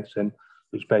issued against them,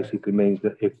 which basically means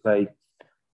that if they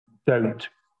don't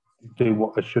do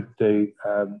what they should do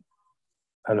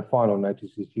and a final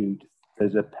notice is issued,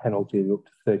 there's a penalty of up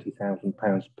to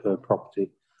 £30,000 per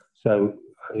property. So,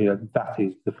 you know, that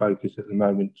is the focus at the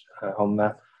moment on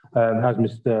that. As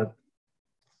Mr.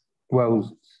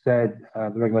 Wells said,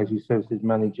 the Regulatory Services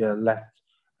Manager left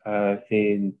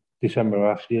in December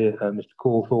last year, Mr.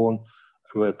 Cawthorne.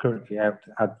 We're currently out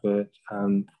to advert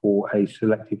for a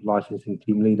selective licensing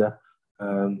team leader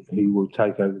who will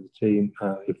take over the team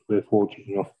if we're fortunate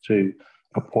enough to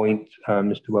appoint.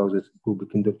 Mr. Wells will be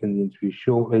conducting the interview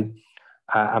shortly,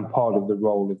 and part of the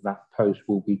role of that post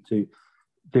will be to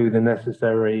do the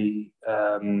necessary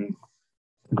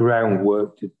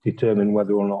groundwork to determine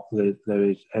whether or not there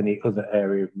is any other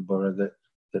area of the borough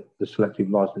that the selective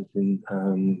licensing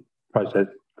process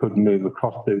could move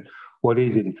across to. What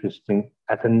is interesting,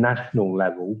 at a national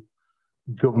level,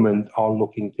 government are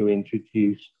looking to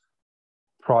introduce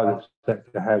private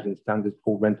sector housing standards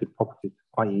for rented properties,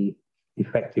 i.e.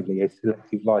 effectively a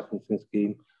selective licensing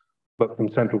scheme, but from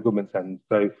central government's end.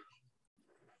 So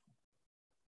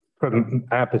from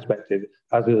our perspective,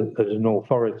 as an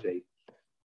authority,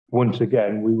 once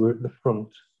again, we were at the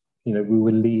front, you know, we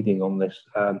were leading on this.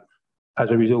 As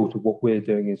a result of what we're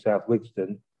doing in South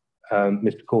Wigston,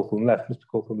 Mr. Cawthorne left. Mr.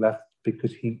 Cawthorne left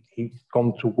because he's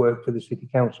gone to work for the City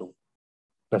Council.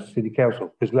 Leicester City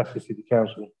Council, because Leicester City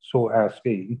Council saw our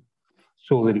scheme,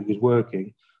 saw that it was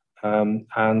working,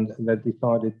 and they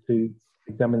decided to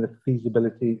examine the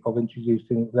feasibility of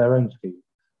introducing their own scheme.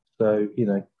 So, you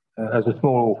know, as a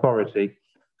small authority,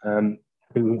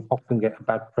 who often get a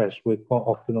bad press, we're quite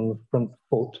often on the front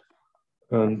foot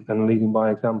and leading by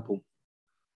example.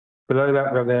 Below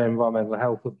that, we have the environmental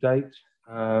health update,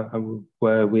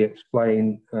 where we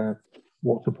explain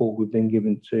what support we've been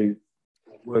given to,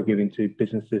 were giving to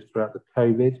businesses throughout the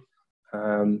COVID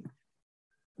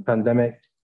pandemic.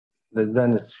 There's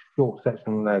then a short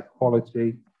section on air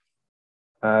quality.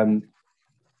 I'm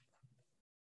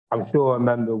sure a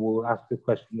member will ask a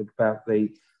question about the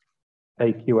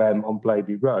AQM on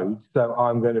Blaby Road, so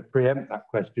I'm going to preempt that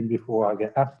question before I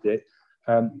get asked it.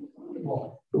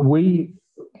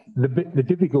 The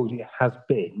difficulty has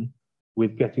been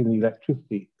with getting the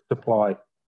electricity supply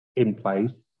in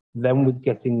place, then with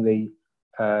getting the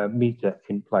meter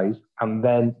in place, and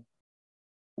then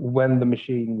when the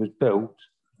machine was built,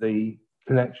 the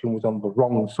connection was on the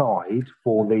wrong side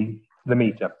for the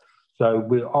meter. So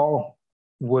we are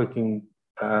working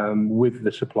with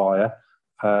the supplier,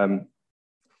 and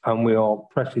we are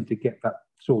pressing to get that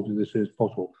sorted as soon as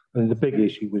possible. And the big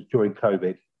issue was during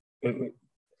COVID.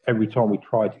 Every time we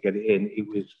tried to get it in, it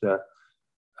was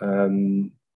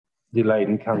delayed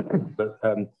and cancelled. But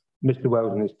Mr.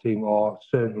 Wells and his team are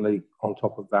certainly on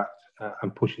top of that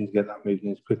and pushing to get that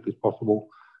moving as quickly as possible.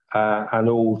 And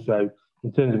also,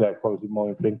 in terms of air quality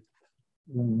monitoring,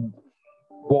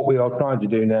 What we are trying to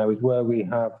do now is where we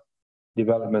have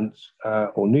developments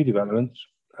or new developments,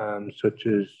 such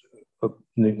as up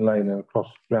Newton Lane and across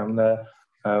around there,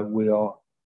 we are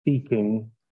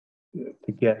seeking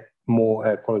to get more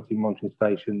air quality monitoring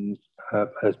stations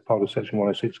as part of Section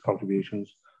 106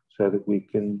 contributions, so that we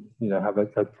can, have a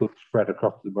good spread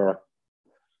across the borough.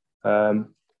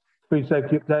 Food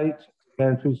safety update.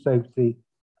 Again, food safety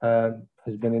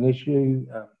has been an issue.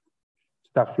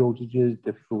 Staff shortages,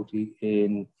 difficulty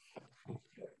in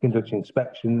conducting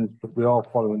inspections, but we are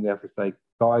following the FSA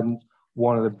guidance.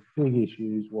 One of the big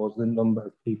issues was the number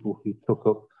of people who took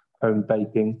up home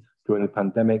baking during the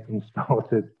pandemic and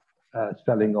started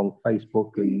selling on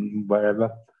Facebook and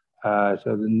wherever.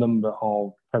 So the number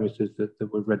of premises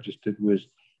that were registered was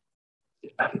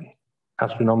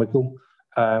astronomical.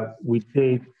 We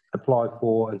did apply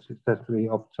for and successfully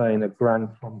obtain a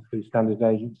grant from the Food Standards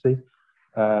Agency.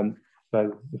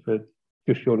 So for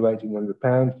just short of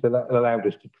 £1,800. So that allowed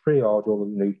us to triage all of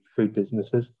the new food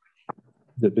businesses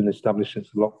that have been established since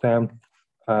the lockdown,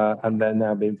 and they're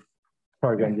now being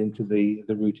programmed into the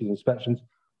routine inspections.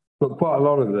 But quite a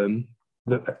lot of them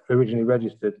that originally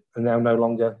registered are now no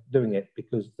longer doing it,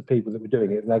 because the people that were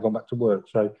doing it have now gone back to work.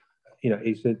 So,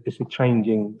 it's a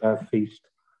changing feast.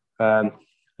 And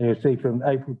you'll see from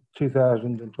April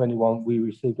 2021, we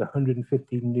received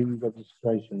 150 new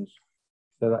registrations.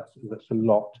 So that's a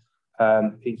lot.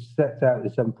 It sets out the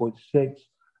 7.6,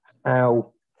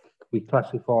 how we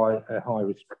classify a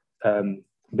high-risk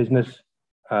business,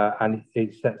 and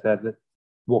it sets out that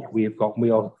what we have got.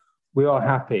 We are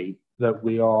happy that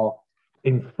we are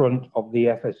in front of the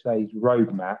FSA's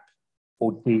roadmap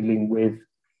for dealing with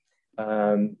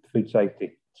food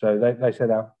safety. So they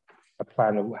set out a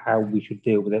plan of how we should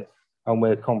deal with it, and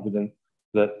we're confident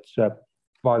that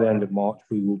by the end of March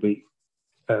we will be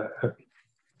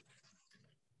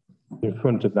in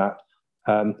front of that,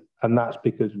 and that's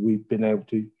because we've been able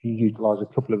to utilise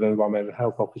a couple of environmental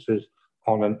health officers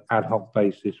on an ad hoc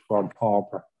basis from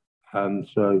Harborough.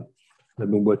 So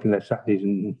they've been working their Saturdays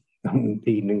and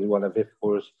evenings, whatever,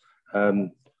 for us.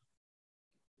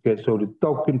 Get sorted.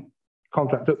 Dog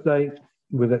contract update.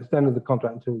 We've extended the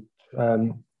contract until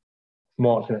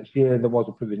March next year. There was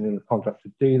a provision in the contract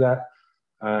to do that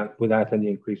without any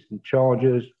increase in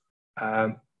charges.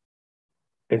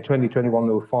 In 2021,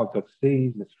 there were 5 dogs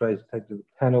seized and strays taken to the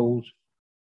kennels.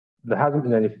 There hasn't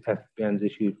been any FBNs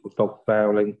issued for dog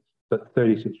fouling, but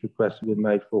 36 requests have been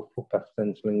made for footpath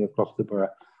stenciling across the borough.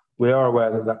 We are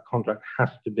aware that that contract has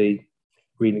to be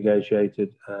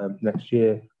renegotiated next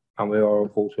year, and we are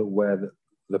also aware that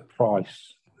the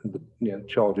price,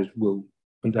 charges will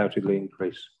undoubtedly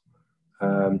increase.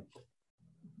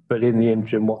 But in the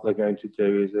interim, what they're going to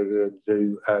do is they're going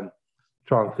to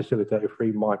try and facilitate a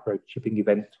free microchipping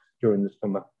event during the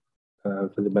summer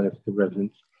for the benefit of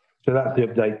residents. So that's the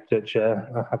update, Chair.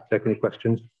 I have to take any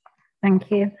questions.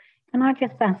 Thank you. Can I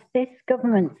just ask, this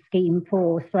government scheme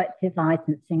for selective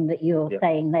licensing that you're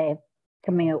saying they're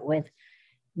coming up with,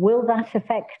 will that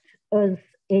affect us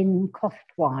in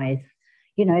cost-wise?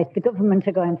 If the government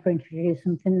are going to introduce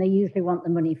something, they usually want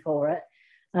the money for it.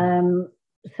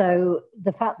 So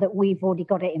the fact that we've already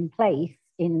got it in place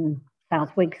in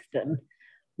South Wigston,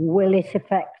 will it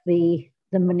affect the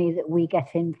money that we get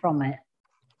in from it?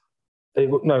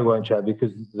 No, it won't, Chair,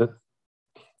 because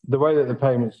the way that the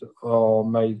payments are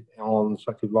made on the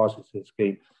selective licensing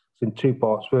scheme is in 2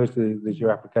 parts. Firstly, there's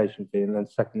your application fee, and then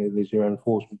secondly, there's your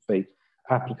enforcement fee.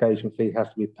 Application fee has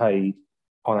to be paid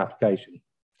on application,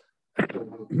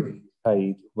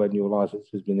 paid when your license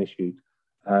has been issued.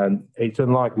 It's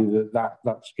unlikely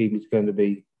that scheme is going to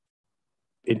be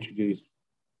introduced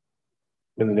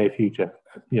in the near future.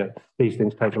 These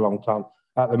things take a long time.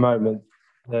 At the moment,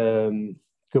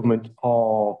 government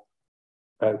are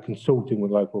consulting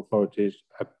with local authorities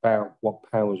about what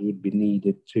powers would be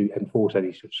needed to enforce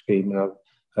any such scheme.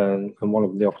 And one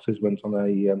of the officers went on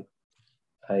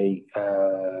a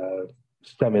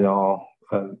seminar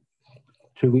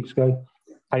 2 weeks ago.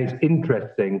 And it's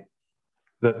interesting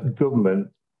that the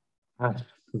government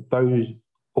asks those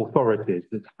authorities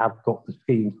that have got the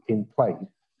schemes in place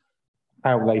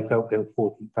how they felt the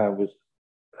enforcement powers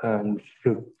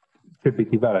should be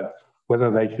developed,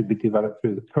 whether they should be developed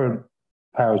through the current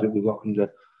powers that we've got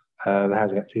under the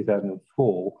Housing Act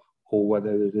 2004, or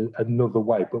whether there's another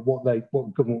way. But what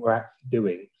government were actually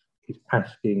doing is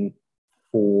asking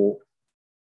for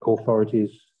authorities'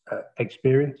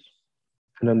 experience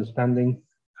and understanding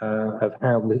of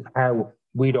how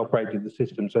we'd operated the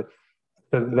system, so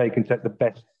that they can take the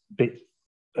best bits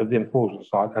of the enforcement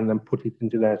side and then put it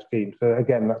into their scheme. So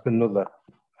again, that's another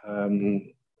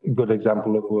good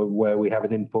example of where we have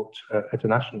an input at a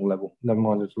national level, never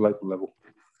mind at a local level.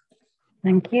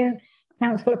 Thank you.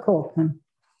 Councillor Corcoran.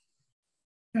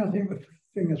 Yeah, I think the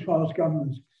thing as far as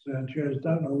government's concerned, Chair, is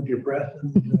don't hold your breath,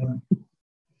 and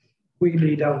we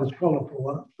need others follow for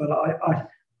once. But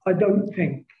I don't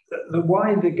think that the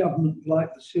way the government,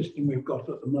 like the system we've got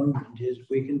at the moment, is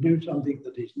we can do something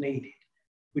that is needed,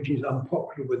 which is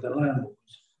unpopular with the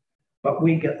landlords, but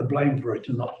we get the blame for it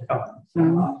and not the government. So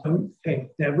I don't think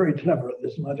they're very clever at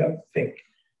this, and I don't think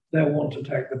they'll want to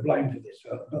take the blame for this.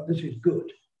 But this is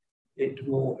good. It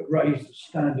will raise the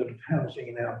standard of housing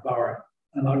in our borough,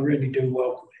 and I really do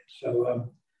welcome it. So,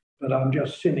 but I'm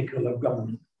just cynical of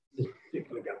government, this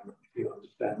particular government, if you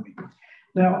understand me.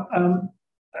 Now,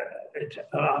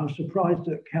 I'm surprised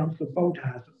that Councillor Bolter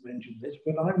hasn't mentioned this,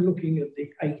 but I'm looking at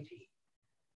the 80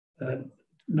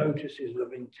 notices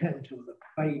of intent and the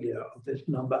failure of this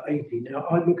number 80. Now,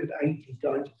 I look at 80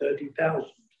 times 30,000,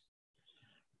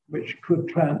 which could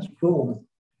transform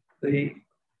the,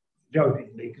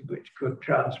 jokingly, which could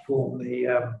transform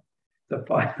the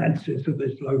finances of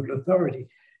this local authority.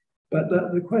 But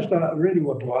the question I really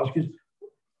want to ask is,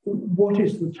 what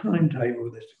is the timetable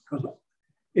of this? Because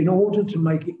in order to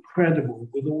make it credible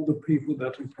with all the people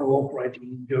that are cooperating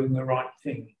and doing the right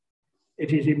thing,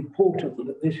 it is important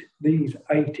that these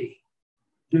 80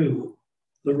 do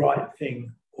the right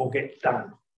thing or get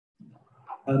done.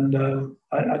 And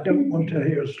I don't want to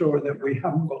hear a story that we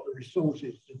haven't got the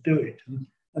resources to do it. And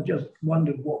I just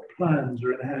wondered what plans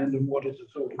are in hand and what is the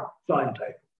sort of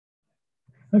timetable.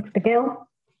 Mr. Gill.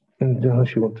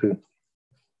 Unless you want to.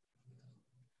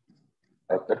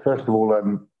 First of all,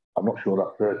 I'm not sure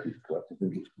that 30 is correct. I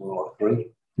think it's more like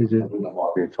 3. Is it? I think that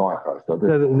might be a typo. So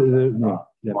No.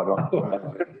 Yeah.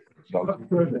 So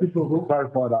we'll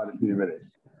clarify that in a few minutes.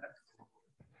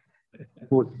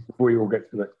 Before you all get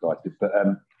too excited. But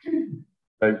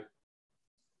so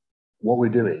what we're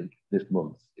doing this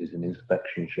month is an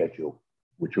inspection schedule,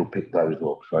 which will pick those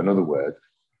up. So in other words,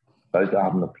 those that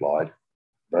haven't applied,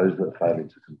 those that are failing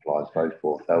to comply, so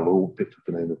forth, they'll all pick up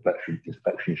an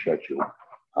inspection schedule,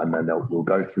 and then we'll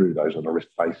go through those on a risk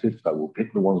basis. So we'll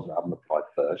pick the ones that haven't applied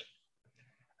first,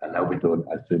 and they'll be done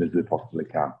as soon as we possibly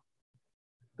can.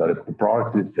 So the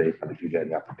priority is if you're getting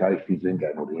the applications in,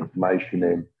 getting all the information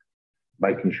in,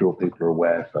 making sure people are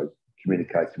aware, so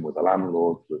communicating with the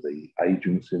landlords, with the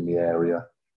agents in the area,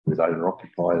 with owner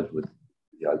occupiers, with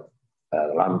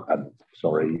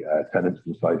tenants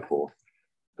and so forth.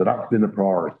 So that's been a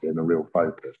priority and a real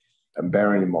focus. And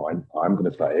bearing in mind, I'm going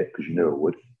to say it because you knew I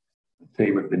would, the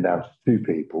team have been down to 2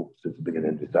 people since the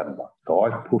beginning of December. So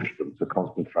I've pushed them to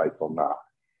concentrate on that.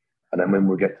 And then when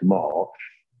we get to March,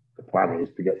 the plan is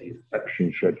to get the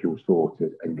inspection schedule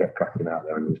sorted and get cracking out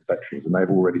there in the inspections. And they've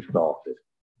already started,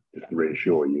 just to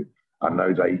reassure you. And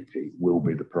those 80 will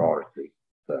be the priority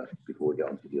first before we get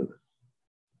on to the others.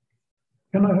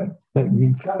 Can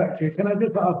I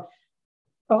just ask,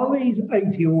 are these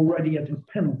 80 already at a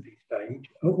penalty stage?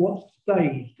 At what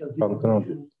stage does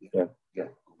the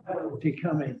penalty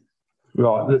come in?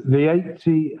 Right, the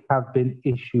 80 have been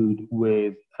issued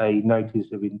with a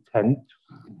notice of intent.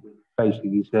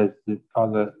 Basically says that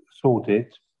either sort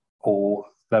it or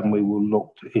then we will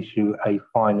look to issue a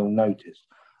final notice.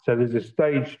 So there's a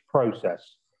staged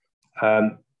process.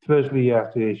 Firstly, you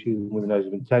have to issue them with a notice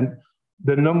of intent.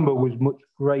 The number was much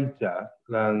greater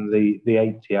than the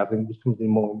 80. I think it was something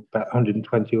more about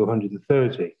 120 or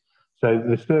 130. So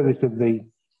the service of the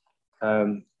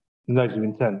notice of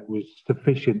intent was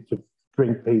sufficient to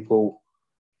bring people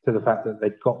to the fact that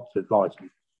they'd got the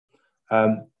licence.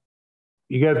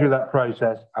 You go through that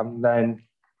process, and then,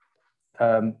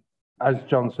 as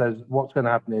John says, what's going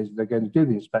to happen is they're going to do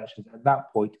the inspections. At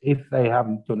that point, if they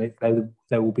haven't done it,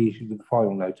 they will be issued with the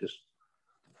final notice.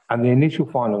 And the initial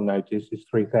final notice is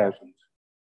 3,000,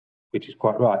 which is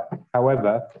quite right.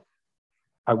 However,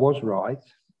 I was right,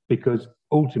 because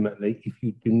ultimately, if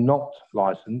you do not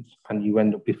licence and you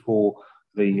end up before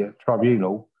the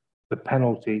tribunal, the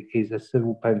penalty is a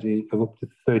civil penalty of up to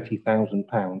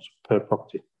 £30,000 per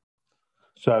property.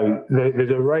 So there's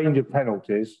a range of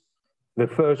penalties. The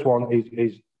first one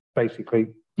is basically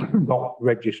not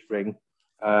registering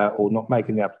or not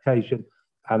making the application.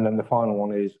 And then the final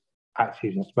one is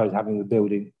actually, I suppose, having the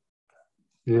building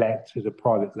let as a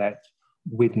private let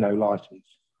with no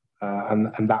licence.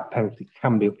 And that penalty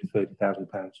can be up to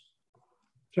 £30,000.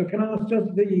 So can I ask,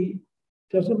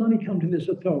 does the money come to this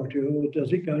authority, or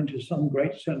does it go into some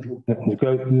great central pot?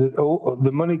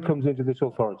 The money comes into this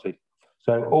authority.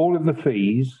 So all of the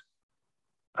fees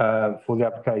for the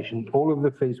application, all of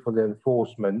the fees for the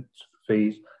enforcement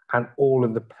fees, and all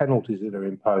of the penalties that are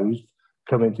imposed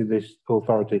come into this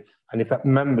authority. And in fact,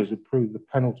 members approved the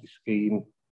penalty scheme,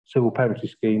 civil penalty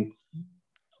scheme,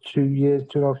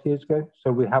 2.5 years ago.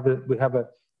 So we have a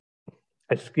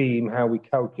scheme how we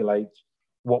calculate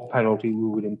what penalty we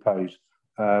would impose.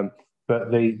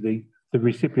 But the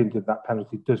recipient of that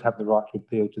penalty does have the right to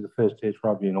appeal to the first tier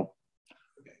tribunal.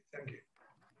 Okay, thank you.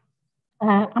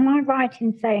 Am I right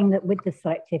in saying that with the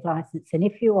selective licensing,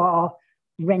 if you are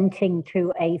renting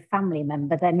to a family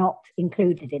member, they're not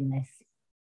included in this?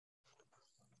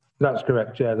 That's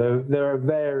correct, yeah. There are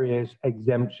various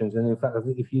exemptions, and in fact,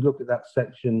 if you look at that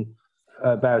section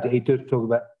about it, it does talk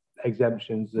about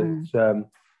exemptions that the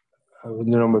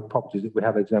number of properties that we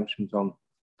have exemptions on.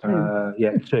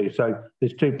 Yeah, 2. So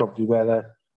there's 2 properties where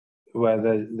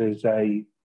there's a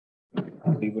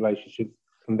relationship,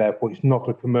 and therefore it's not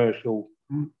a commercial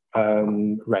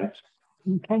rent.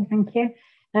 Okay, thank you.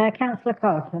 Councillor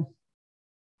Carter.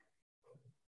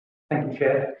 Thank you,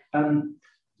 Chair.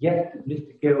 Yes,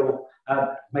 Mr. Gill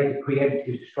made a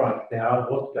preemptive strike there. I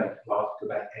was going to ask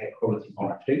about air quality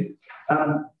monitoring.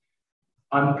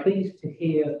 I'm pleased to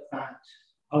hear that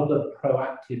other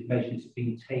proactive measures have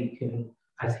been taken,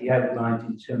 as he outlined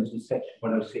in terms of Section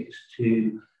 106,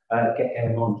 to get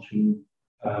air monitoring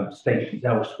stations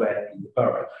elsewhere in the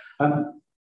borough.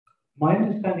 My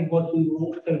understanding was we were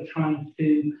also trying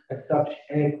to establish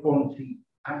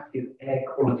active air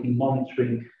quality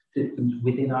monitoring systems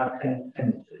within our tenant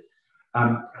centres.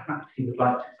 Perhaps he would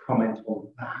like to comment on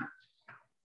that.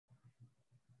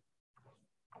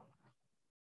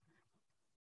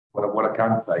 Well, what I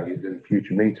can say is in a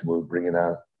future meeting, we'll bring in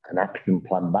an action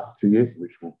plan back to you,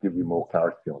 which will give you more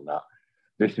clarity on that.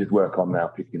 This is work I'm now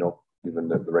picking up, given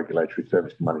that the regulatory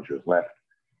service manager has left,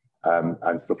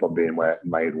 and stuff I'm being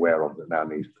made aware of that now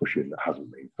needs pushing that hasn't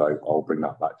been. So I'll bring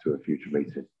that back to a future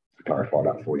meeting to clarify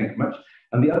that for you. Thank you very much.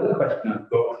 And the other question I've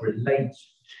got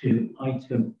relates to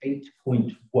item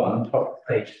 8.1, top of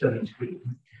page 73.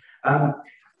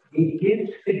 It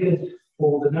gives figures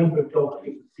for the number of dogs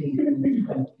we've seen in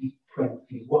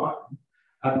 2021.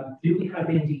 Do we have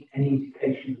any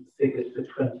indication of the figures for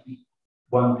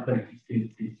 21, 22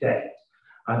 to date?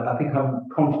 I think I'm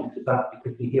conscious of that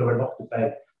because we hear a lot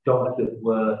about dogs that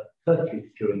were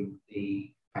purchased during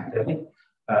the pandemic.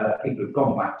 People have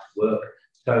gone back to work.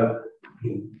 So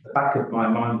in the back of my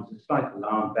mind was a slight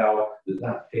alarm bell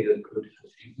that figure could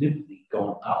have significantly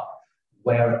gone up,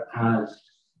 whereas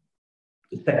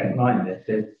the second line there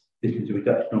says this is a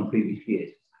reduction on previous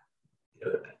years.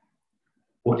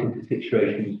 What is the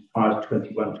situation as far as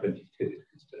 21, 22 is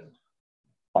concerned?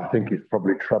 I think it's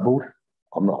probably trebled.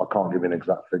 I can't give you an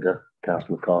exact figure,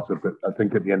 Councillor Carter, but I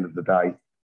think at the end of the day,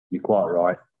 you're quite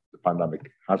right. The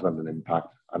pandemic has had an impact,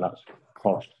 and that's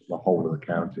cost the whole of the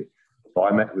county. So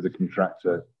I met with a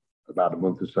contractor about a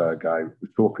month or so ago,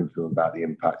 was talking to them about the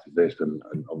impact of this and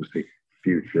obviously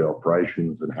future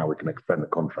operations and how we can extend the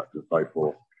contract and so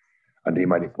forth. And he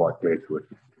made it quite clear to us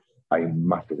a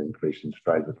massive increase in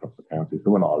strays across the county.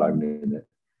 So we're not alone in it.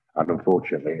 And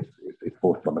unfortunately, it's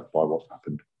forced on us by what's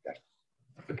happened. Yes.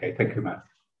 Okay, thank you, Matt.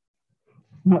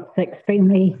 That's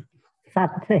extremely sad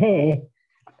to hear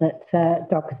that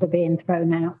dogs are being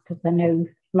thrown out because they're no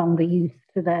longer used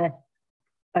to their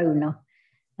owner.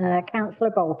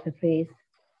 Councillor Bolter, please.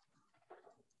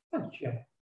 Thanks, Chair.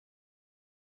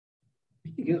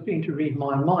 Mr. Gill's being to read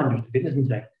my mind just a bit,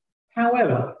 isn't he?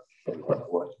 However,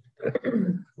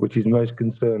 which is most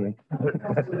concerning.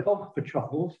 the dog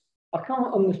patrols, I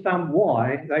can't understand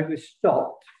why they were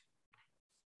stopped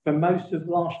for most of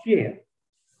last year.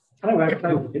 I know about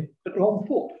COVID, but they're on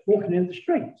foot, walking in the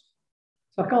streets.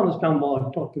 So I can't understand why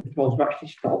dog patrols were actually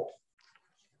stopped.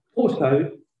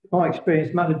 Also, my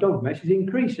experience, amount of dog mess is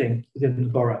increasing within the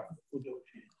borough.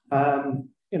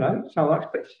 You know, so I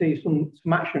expect to see some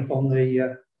action from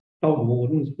the dog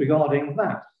wardens regarding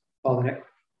that by the next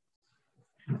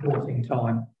reporting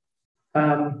time.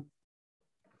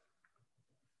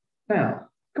 Now,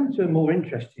 come to a more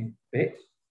interesting bit.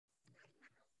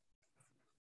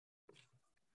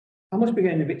 I must be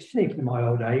getting a bit cynical in my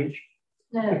old age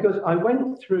because I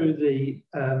went through the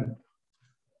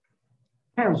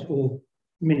council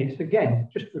minutes again,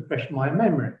 just to refresh my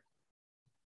memory.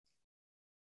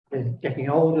 Getting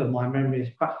older, my memory is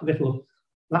perhaps a little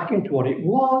lacking to what it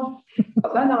was,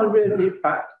 but then I read it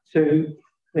back to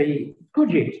the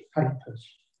budget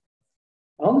papers.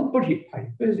 On the budget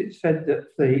papers, it said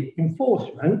that the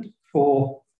enforcement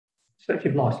for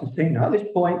selective licensing, now at this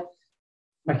point,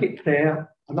 make it clear,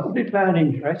 I'm not going to declare an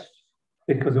interest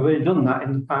because I've already done that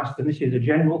in the past, and this is a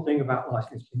general thing about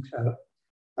licensing, so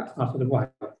that's out of the way.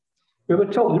 We were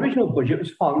told the original budget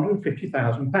was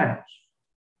 £550,000.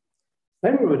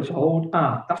 Then we were told,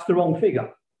 that's the wrong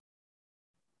figure.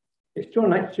 It's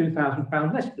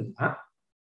 £282,000 less than that.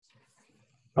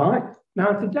 Right?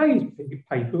 Now, in today's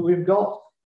paper, we've got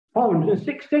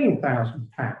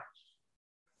 £516,000.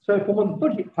 So from the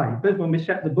budget papers, when we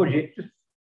set the budget just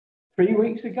 3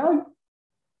 weeks ago,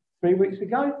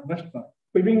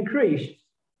 we've increased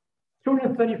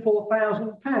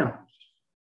 £234,000.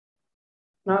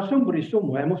 Now, somebody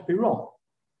somewhere must be wrong.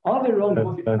 Are they wrong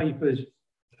budget papers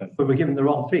when we're given the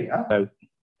wrong figure? No.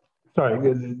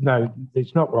 Sorry, no,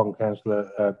 it's not wrong,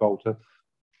 Councillor Bolter.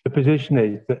 The position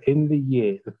is that in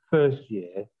the first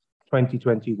year,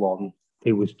 2021,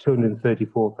 it was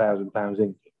 £234,000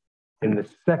 income. In the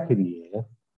second year,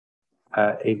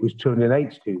 it was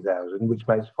 £282,000, which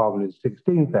makes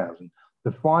 £516,000.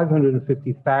 The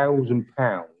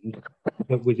 £550,000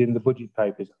 that was in the budget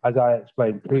papers, as I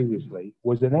explained previously,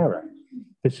 was an error.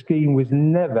 The scheme was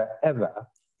never, ever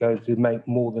going to make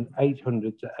more than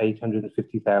 £800,000 to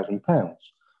 £850,000.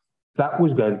 That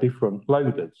was going to be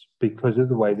front-loaded because of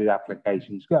the way the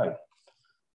applications go.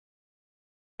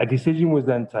 A decision was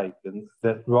then taken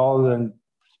that rather than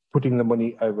putting the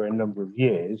money over a number of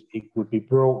years, it would be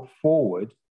brought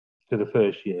forward to the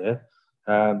first year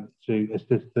to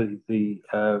assist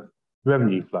the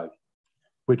revenue flow,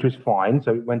 which was fine.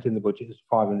 So it went in the budget as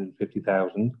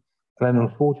 550,000. And then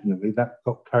unfortunately, that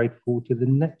got carried forward to the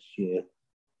next year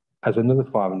as another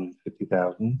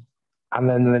 550,000. And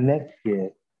then the next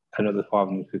year, another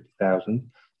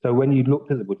 550,000. So when you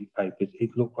looked at the budget papers,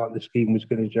 it looked like the scheme was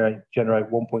going to generate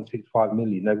 1.65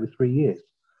 million over 3 years.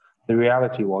 The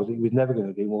reality was it was never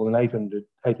going to do more than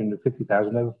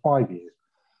 850,000 over 5 years.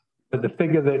 But the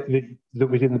figure that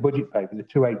was in the budget paper, the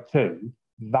 282,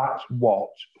 that's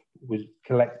what was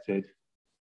collected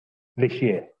this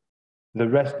year. The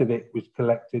rest of it was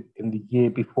collected in the year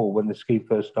before when the scheme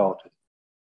first started.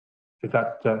 If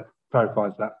that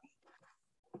clarifies that.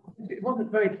 It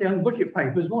wasn't very clear on the budget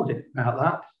papers, was it, about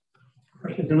that?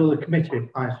 It's another committee,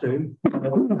 I assume.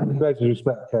 With great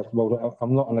respect, Councillor Mulder,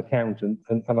 I'm not an accountant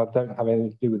and I don't have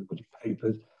anything to do with the budget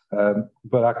papers,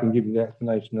 but I can give you the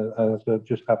explanation as I've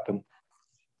just had them.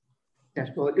 Yes,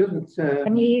 well, it doesn't...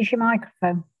 Can you use your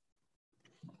microphone?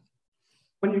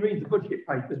 When you read the budget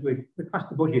papers, we pass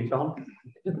the budget on,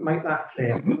 it doesn't make that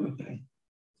clear.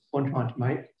 What I'm trying to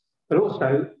make. But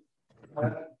also,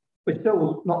 we're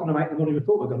still not going to make the money we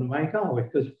thought we were going to make, are we?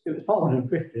 Because it was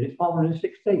 550, it's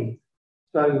 516.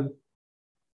 So,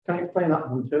 can you explain that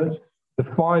one to us? The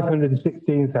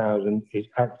 516,000 is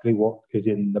actually what is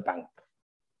in the bank.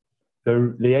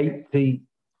 The 80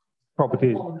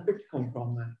 properties. Where did the 50 come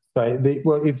from then? So,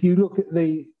 well, if you look at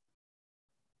the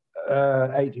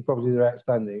 80 properties that are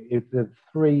outstanding, if they're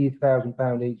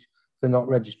 £3,000 each, they're not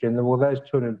registering them. Well, there's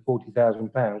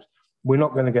 £240,000. We're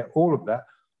not going to get all of that,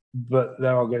 but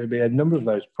there are going to be a number of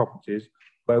those properties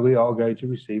where we are going to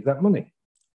receive that money.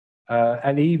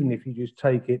 And even if you just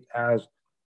take it as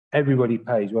everybody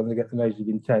pays when they get the notice of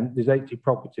intent, there's 80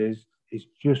 properties, it's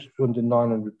just under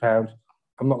 £900.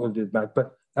 I'm not going to do the math,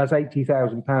 but that's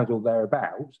 £80,000 or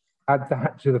thereabouts. Add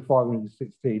that to the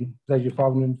 516, there's your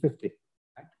 550.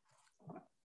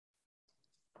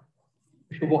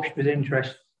 We should watch with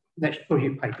interest next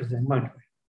budget papers then, won't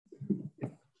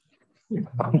we?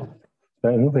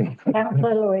 Nothing.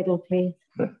 Councillor Lloydell, please.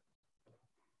 Yes,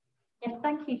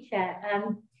 thank you, Chair.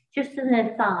 Just as an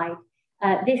aside,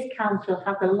 this council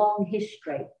has a long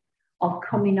history of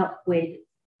coming up with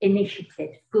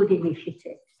initiatives, good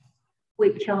initiatives,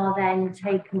 which are then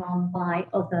taken on by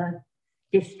other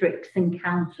districts and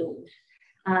councils.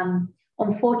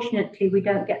 Unfortunately, we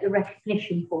don't get the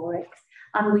recognition for it,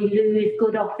 and we lose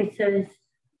good officers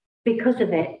because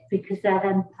of it, because they're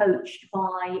then poached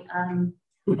by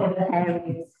other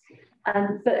areas.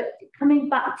 But coming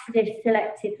back to this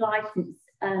selective licence,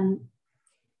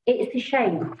 it's a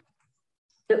shame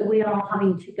that we are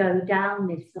having to go down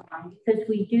this line, because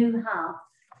we do have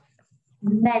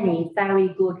many very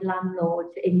good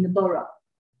landlords in the borough.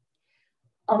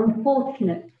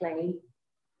 Unfortunately,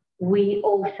 we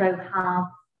also have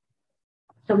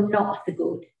some not so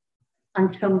good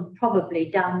and some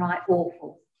probably downright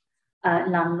awful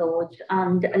landlords,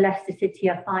 and Leicester City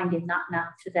are finding that now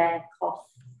to their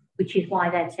cost, which is why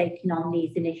they're taking on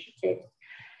these initiatives.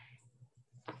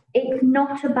 It's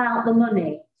not about the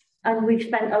money, and we've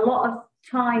spent a lot of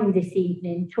time this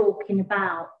evening talking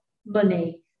about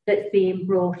money that's being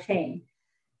brought in.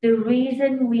 The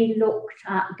reason we looked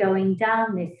at going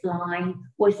down this line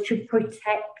was to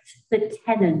protect the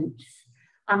tenants,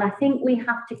 and I think we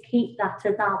have to keep that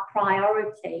as our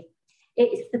priority.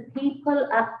 It's the people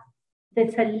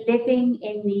that are living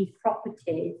in these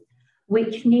properties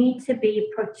which need to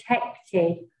be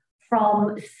protected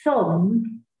from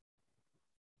some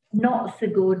not so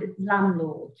good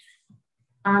landlords.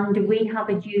 And we have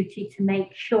a duty to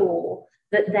make sure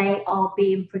that they are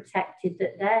being protected,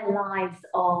 that their lives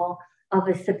are of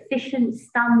a sufficient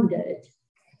standard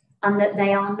and that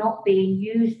they are not being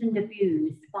used and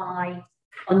abused by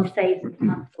unsavoury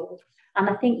landlords. And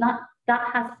I think that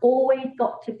has always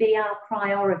got to be our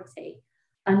priority,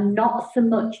 and not so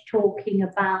much talking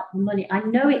about money. I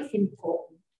know it's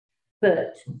important,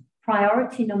 but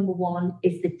priority number one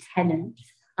is the tenants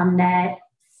and their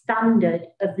standard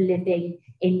of living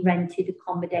in rented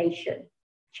accommodation.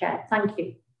 Chair, thank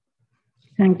you.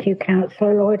 Thank you,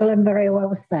 Councillor Lloydell, and very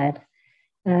well said.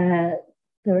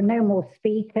 There are no more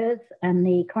speakers, and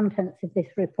the contents of this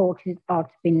report are to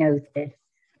be noted.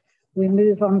 We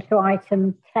move on to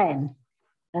item 10.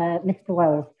 Mr.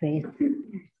 Wells, please.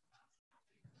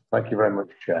 Thank you very much,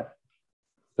 Chair.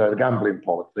 So the gambling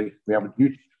policy, we have a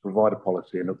duty to provide a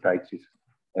policy and update it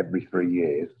every 3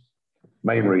 years.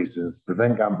 Main reasons: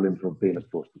 prevent gambling from being a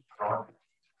source of crime,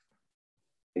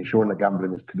 ensuring that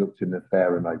gambling is conducted in a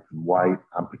fair and open way,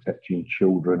 and protecting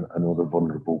children and other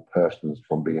vulnerable persons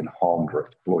from being harmed or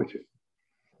exploited.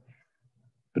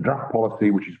 The draft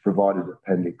policy, which is provided at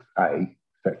Appendix A,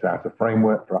 sets out a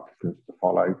framework for applicants to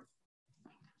follow,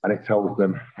 and it tells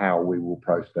them how we will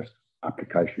process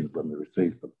applications when we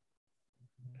receive them.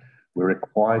 We're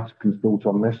required to consult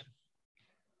on this,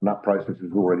 and that process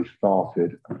has already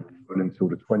started until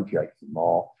the 28th of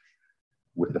March,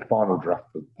 with the final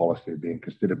draft of the policy being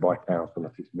considered by Council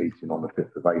at its meeting on the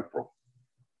 5th of April.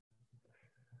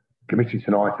 Committee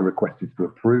tonight are requested to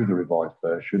approve the revised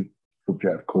version,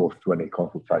 subject of course to any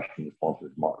consultation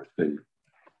responses might receive.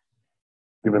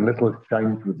 Given little has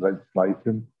changed with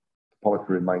legislation, the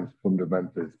policy remains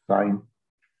fundamentally the same.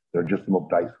 There are just some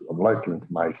updates on local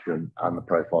information and the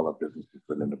profile of businesses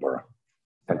within the borough.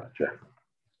 Thank you, Chair.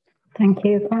 Thank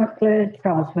you. Councillor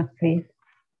Charlesworth, please.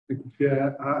 Thank you,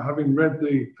 Chair. Having read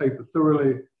the paper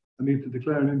thoroughly, I need to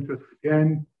declare an interest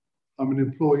again. I'm an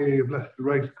employee of Leicester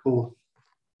Racecourse,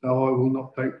 so I will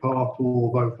not take part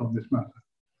or vote on this matter.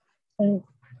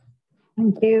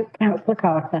 Thank you. Councillor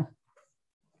Carter.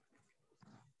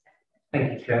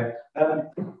 Thank you, Chair.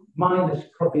 Mine is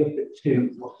probably a bit too,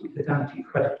 to answer your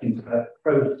questions about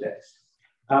process.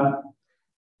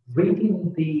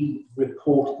 Reading the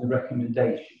report and the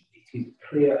recommendation, it is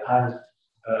clear as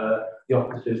the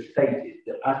officer stated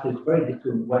that as there's very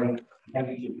little in the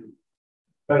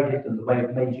way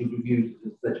of major reviews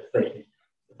of this legislation,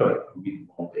 sorry, I'm reading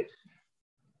on this.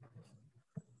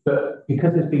 But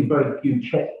because there's been very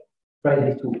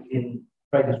little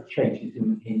changes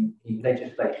in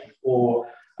legislation, or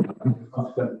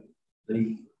consequently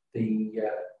the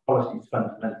policy is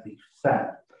fundamentally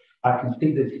sound, I can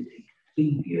see that it's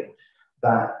expedient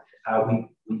that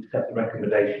we set the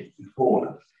recommendations before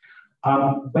us.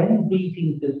 When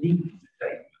reading the legal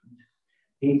statement,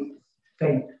 it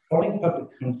states, following public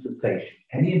consultation,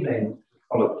 any amendments to the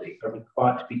policy are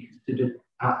required to be considered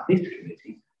at this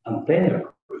committee and then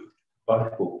approved by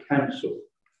the full council.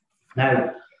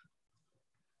 Now,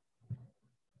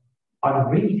 I'm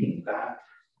reading that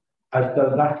as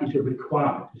though that is a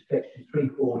requirement of section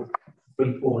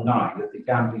 349 of the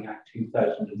Gambling Act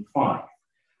 2005.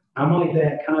 Can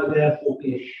I therefore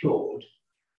be assured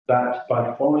that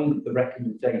by following the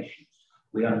recommendations,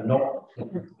 we are not in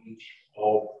breach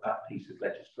of that piece of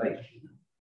legislation?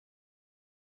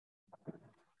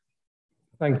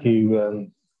 Thank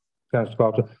you, Councillor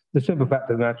Carter. The simple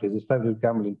fact of the matter is the statement of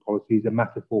gambling policy is a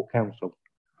matter for council.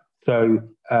 So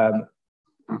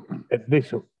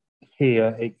this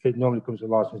here, it normally comes to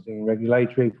licensing and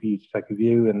regulatory for you to take a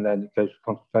view, and then it goes to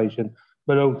consultation.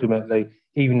 But ultimately,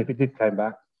 even if it did come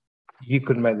back, you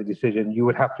couldn't make the decision. You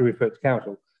would have to refer it to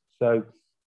council. So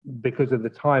because of the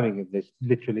timing of this,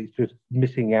 literally it's just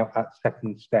missing out that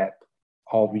second step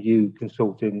of you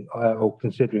consulting or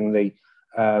considering the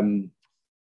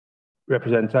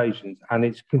representations. And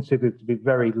it's considered to be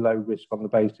very low risk on the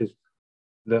basis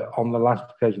that on the last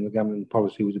occasion the gambling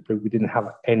policy was approved, we didn't have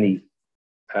any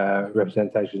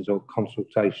representations or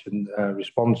consultation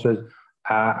responses,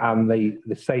 and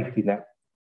the safety net,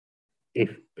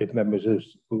 if members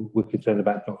were concerned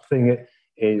about not seeing it,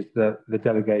 is that the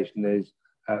delegation is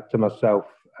to myself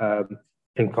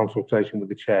in consultation with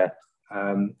the chair,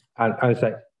 and I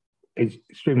say it's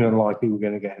extremely unlikely we're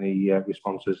going to get any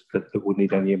responses that would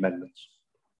need any amendments.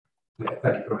 Yeah,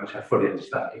 thank you very much. I fully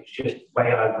understand. It's just the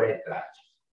way I read that,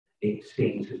 it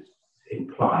seems to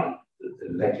imply that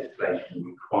the legislation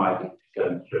required it to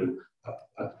go through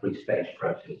a three-stage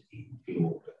process in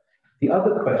order. The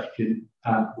other question,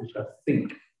 which I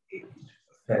think is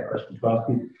a fair question to ask,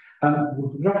 is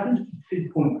with reference to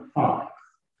 2.5,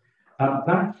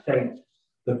 that states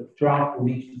the draft will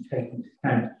need to be taken to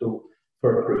council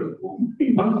for approval.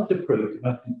 Once it's approved, it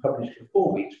must be published for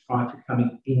 4 weeks prior to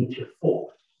coming into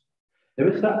force. There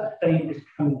is that saying is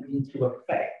coming into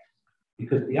effect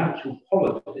because the actual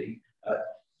policy,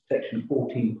 section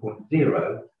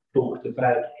 14.0, talks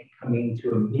about it coming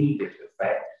into immediate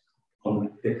effect on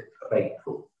the 5th of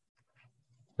April.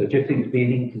 So just seems to be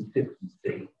an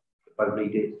inconsistency. If I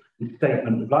read it, the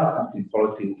statement of licensing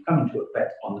policy will come into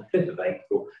effect on the 5th of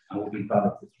April and will be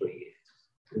valid for 3 years.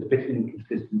 There's a bit of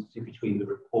inconsistency between the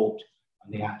report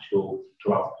and the actual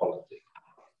draft policy.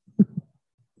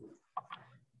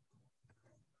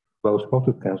 Well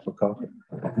spotted, Councillor Carter.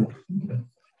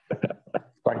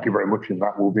 Thank you very much, and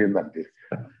that will be amended.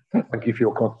 Thank you for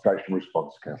your consultation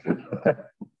response,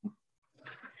 Councillor.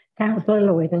 Councillor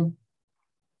Lloyd.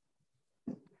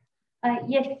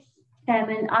 Yes,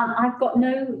 Chairman, I've got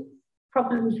no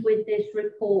problems with this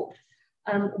report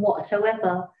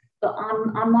whatsoever, but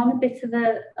I'm on a bit of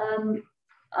a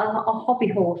hobby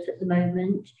horse at the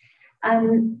moment,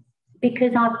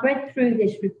 because I've read through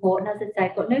this report, and as I say,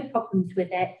 I've got no problems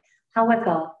with it.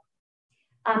 However,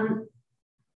 and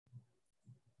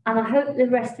I hope the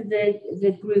rest of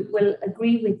the group will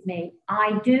agree with me,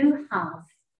 I do have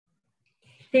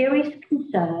serious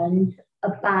concerns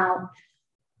about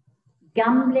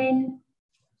gambling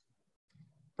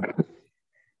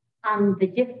and the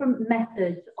different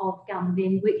methods of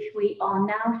gambling which we are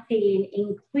now seeing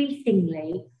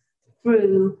increasingly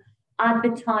through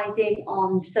advertising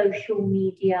on social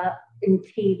media and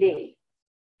TV.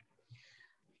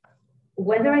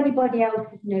 Whether anybody else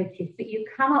has noticed, but you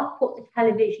cannot put the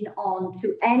television on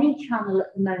to any channel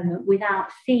at the moment without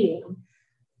seeing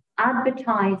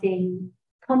advertising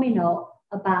coming up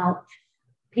about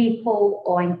people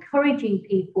or encouraging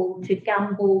people to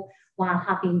gamble while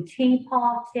having tea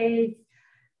parties,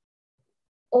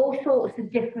 all sorts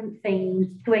of different things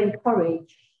to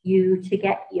encourage you to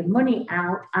get your money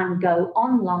out and go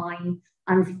online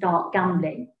and start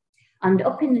gambling. And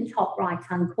up in the top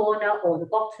right-hand corner or the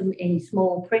bottom in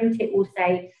small print, it will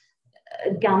say,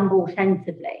 gamble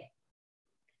sensibly.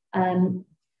 And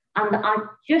I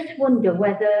just wonder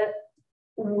whether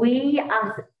we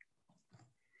as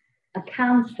a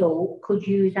council could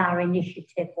use our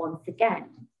initiative once again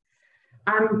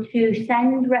and to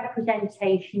send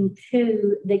representation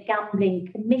to the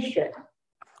Gambling Commission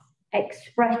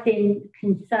expressing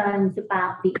concerns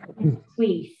about the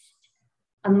increased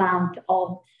amount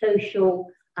of social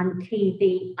and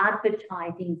TV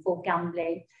advertising for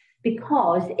gambling.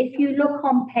 Because if you look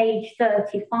on page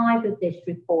 35 of this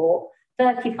report,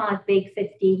 35 big,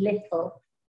 50 little,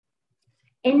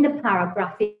 in the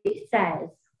paragraph it says,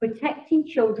 protecting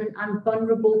children and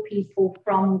vulnerable people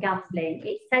from gambling.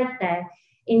 It says there,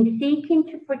 in seeking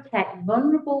to protect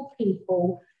vulnerable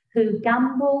people who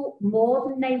gamble more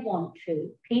than they want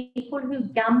to, people who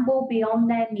gamble beyond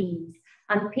their means,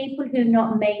 and people who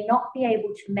may not be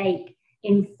able to make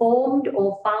informed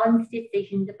or balanced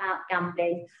decisions about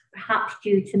gambling, perhaps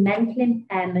due to mental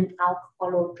impairment,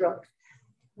 alcohol or drugs.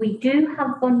 We do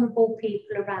have vulnerable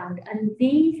people around, and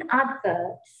these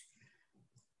adverts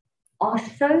are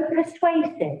so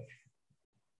persuasive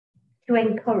to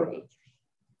encourage.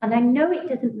 And I know it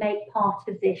doesn't make part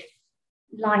of this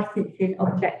licensing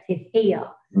objective here,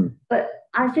 but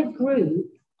as a group,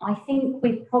 I think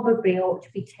we probably ought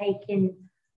to be taking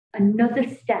another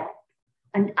step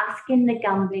and asking the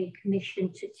Gambling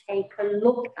Commission to take a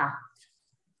look at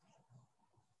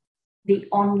the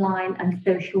online and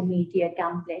social media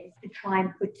gambling to try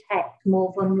and protect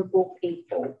more vulnerable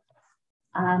people.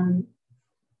 And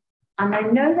I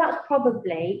know that's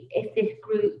probably, if this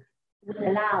group will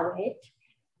allow it,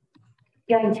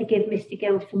 going to give Mr.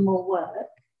 Gill some more work.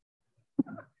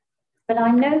 But I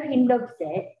know he loves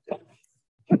it.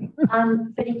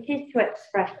 But it is to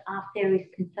express our serious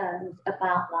concerns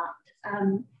about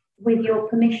that. With your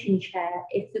permission, Chair,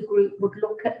 if the group would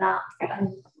look at that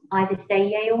and either say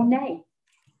yay or nay.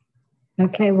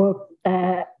 Okay, we'll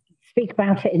speak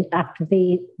about it after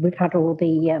we've had all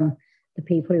the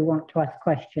people who want to ask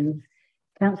questions.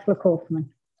 Councillor Kaufman.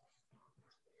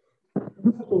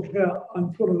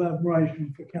 I'm full of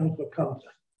admiration for Councillor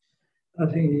Carter. I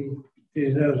think he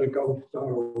deserves a gold star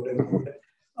or whatever.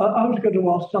 I was going to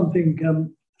ask something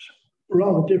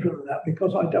rather different than that,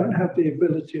 because I don't have the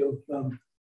ability of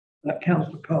that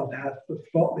Councillor Carter has to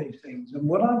spot these things. And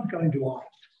what I'm going to ask,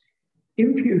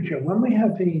 in future, when we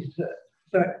have these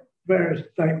various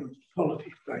statements,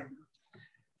 policy statements,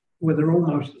 where they're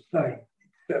almost the same,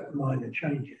 except minor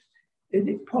changes, is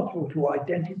it possible to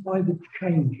identify the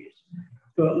changes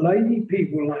so that lazy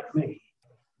people like me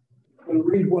will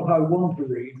read what I want to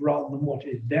read rather than what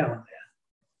is down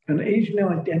there? can easily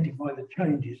identify the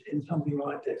changes in something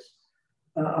like this.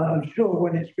 I'm sure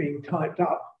when it's being typed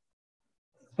up,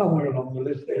 somewhere along the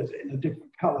list there's in a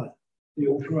different colour, the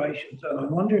alterations. And I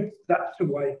wonder if that's the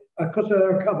way, because there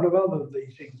are a couple of other of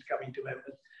these things coming to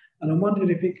members, and I wondered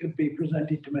if it could be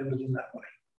presented to members in that way.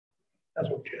 That's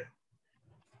all, Chair.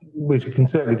 We can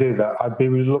certainly do that. I'd be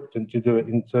reluctant to do it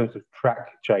in terms of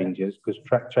track changes, because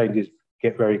track changes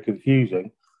get very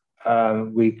confusing.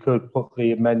 We could put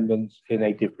the amendments in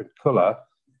a different colour,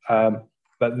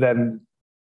 but then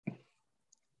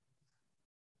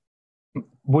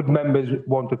would members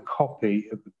want a copy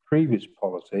of the previous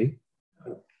policy?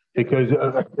 Because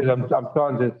I'm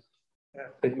trying to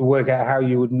work out how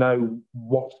you would know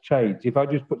what's changed. If I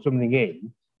just put something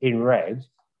in red,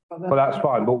 well, that's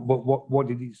fine. But what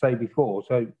did it say before?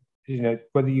 So, you know,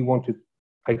 whether you wanted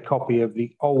a copy of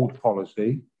the old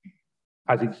policy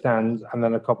as it stands, and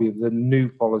then a copy of the new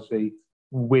policy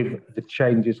with the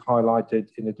changes highlighted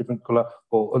in a different colour,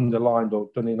 or underlined, or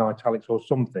done in italics, or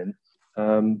something.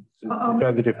 I'll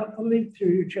leave it to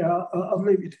you, Chair. I'll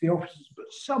leave it to the officers, but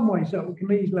some ways that we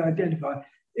can easily identify.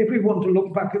 If we want to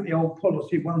look back at the old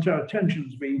policy, once our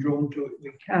attention's been drawn to it,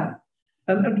 we can.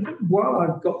 And while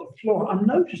I've got the floor, I'm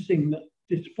noticing that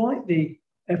despite the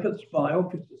efforts by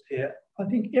officers here, I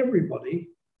think everybody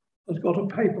has got a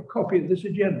paper copy of this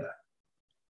agenda.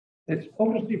 It's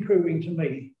obviously proving to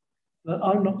me that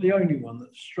I'm not the only one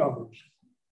that struggles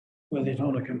with it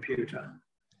on a computer.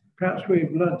 Perhaps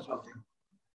we've learned something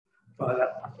by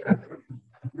that.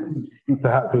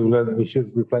 Perhaps we've learned that we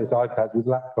should replace iPads with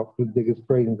laptops with bigger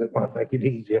screens that might make it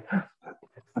easier.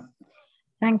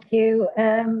 Thank you.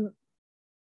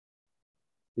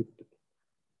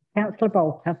 Councillor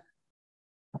Bolter.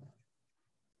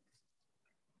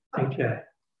 Thank you, Chair.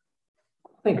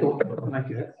 I think I'll make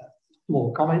a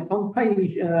small comment. On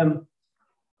page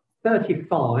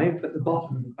 35 at the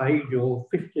bottom of the page, or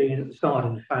 15 at the side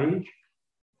of the page,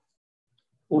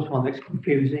 also one that's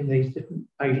confusing, these different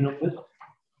page numbers.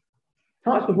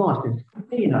 Types of licence,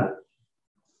 casinos.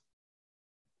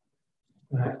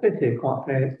 Now, it says here quite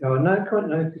clear, there are no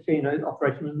current casinos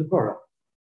operating in the borough.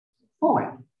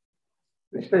 Fine.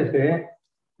 It says here,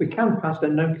 we can pass a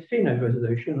no casino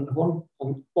resolution on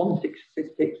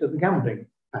 1666 of the Gambling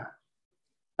Act.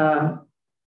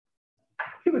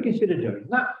 Should we consider doing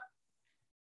that?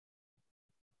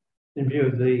 In view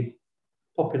of the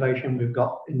population we've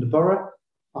got in the borough,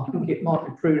 I think it might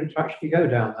be prudent to actually go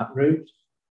down that route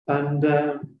and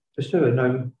pursue a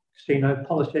no casino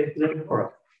policy within the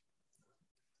borough.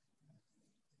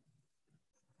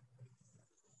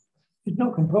 It's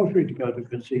not compulsory to go to a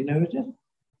casino, is it?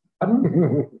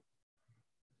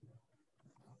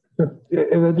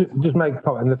 Just make a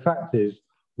comment. And the fact is,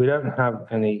 we don't have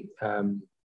any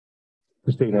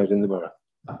casinos in the borough.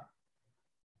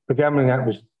 The Gambling Act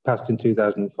was passed in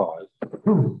 2005.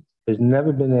 There's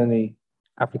never been any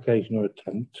application or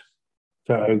attempt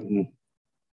to open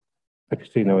a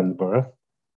casino in the borough.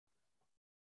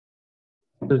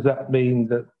 Does that mean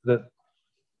that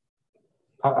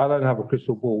I don't have a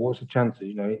crystal ball? What's the chances?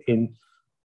 You know,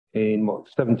 in what,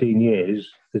 17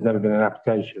 years, there's never been an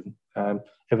application.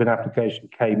 If an application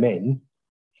came in,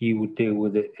 you would deal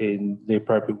with it in the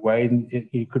appropriate way, and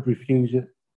you could refuse it,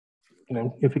 you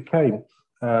know, if it came.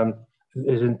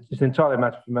 It's entirely a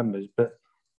matter for members, but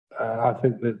I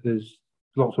think that there's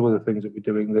lots of other things that we're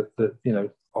doing that you know,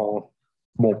 are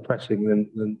more pressing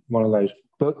than one of those.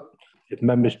 But if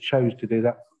members chose to do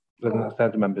that, then that's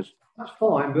down to members. That's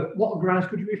fine, but what grounds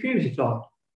could you refuse it on?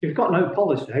 If you've got no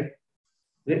policy, and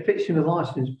it fits in the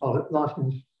licence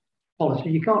policy,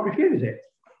 you can't refuse it.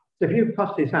 So if you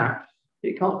pass this act,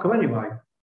 it can't come anyway.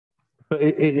 But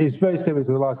it's very similar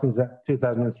to the Licence Act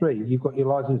 2003. You've got your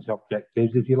licence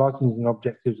objectives. If your licensing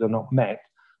objectives are not met,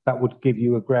 that would give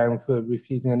you a ground for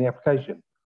refusing any application.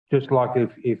 Just like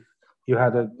if you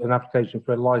had an application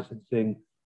for a licensing,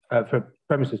 for a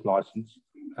premises licence,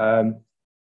 and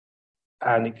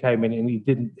it came in and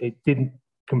it didn't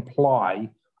comply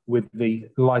with the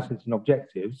licensing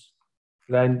objectives,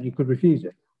 then you could refuse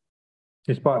it,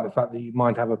 despite the fact that you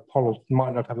might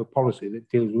not have a policy that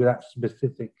deals with that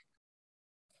specific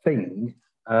thing.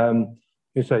 So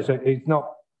it's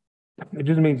not. It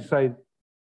doesn't mean to say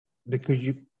because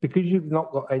you've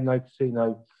not got a no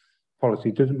casino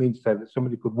policy doesn't mean to say that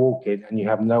somebody could walk in and you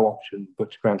have no option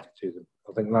but to grant it to them.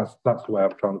 I think that's the way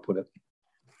I'm trying to put it.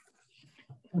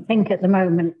 I think at the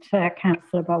moment,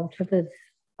 Councillor Bolter, there's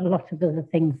a lot of other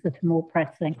things that are more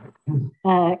pressing.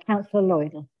 Councillor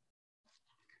Lloyd.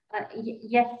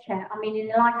 Yes, Chair. I mean, in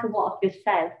light of what I've just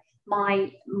said,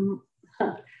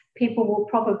 people will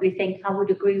probably think I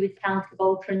would agree with Councillor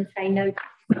Bolter and say no.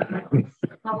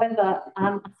 However,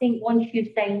 I think once you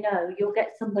say no, you'll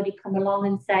get somebody come along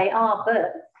and say,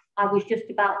 but I was just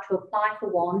about to apply for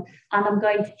one and I'm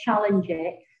going to challenge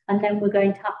it. And then we're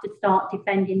going to have to start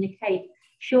defending the case.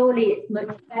 Surely it's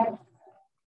much better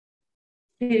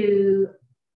to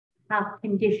have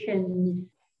conditions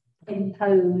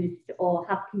imposed or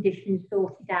have conditions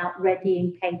sorted out ready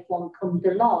in case one comes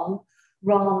along,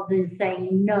 rather than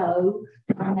saying no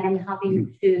and then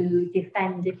having to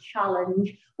defend a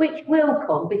challenge, which will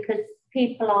come because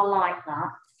people are like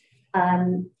that.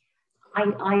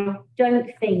 I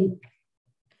don't think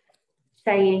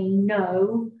saying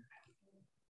no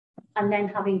and then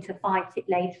having to fight it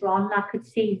later on. I could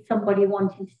see somebody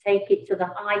wanting to take it to the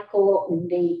High Court and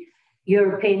the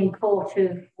European Court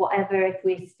of whatever, if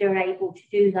we're still able to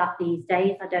do that these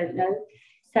days, I don't know.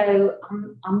 So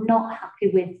I'm not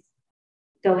happy with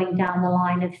going down the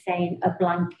line of saying a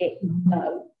blanket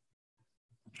no.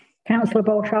 Councillor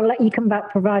Bolter, I'll let you come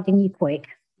back, providing you quick.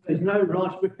 There's no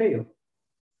right of appeal.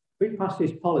 We pass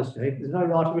this policy, there's no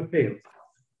right of appeal.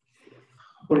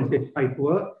 According to this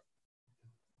paperwork.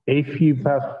 If you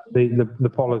pass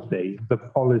the policy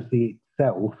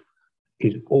itself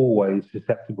is always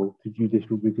susceptible to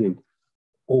judicial review.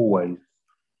 Always.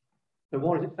 So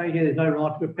what does it say here? There's no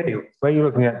right of appeal. Where are you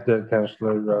looking at,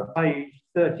 Councillor? Page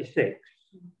 36.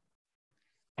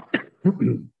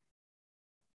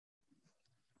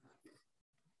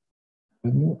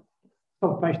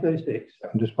 Oh, page 36.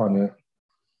 I'm just finding it.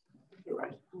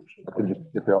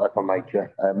 If I may,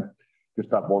 Chair, just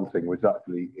that one thing was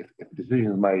actually, if a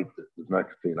decision is made that there's no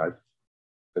casino,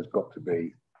 there's got to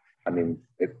be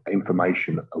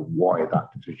information of why that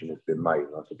decision has been made.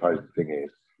 And I suppose the thing is,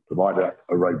 provide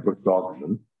a robust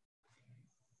argument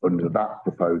under that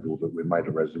proposal that we made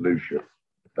a resolution,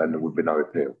 then there would be no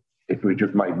appeal. If we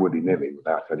just made willy-nilly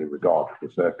without any regard for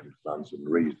the circumstance and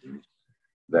reasons,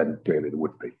 then clearly there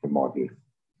would be, from my view.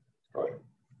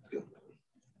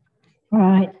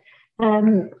 Right.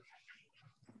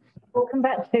 We'll come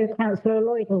back to Councillor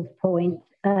Lloydell's point.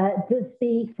 Does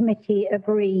the committee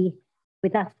agree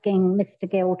with asking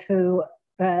Mr. Gill to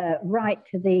write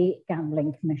to the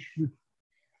Gambling Commission?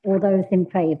 All those in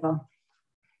favour?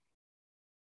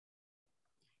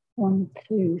 1,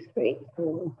 2, 3,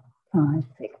 4, 5,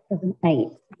 6, 7, 8.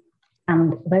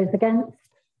 And those against?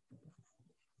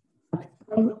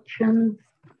 Abstentions?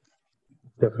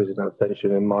 Jeffrey's an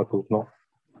abstention and Michael's not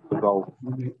involved.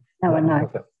 No,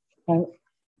 no.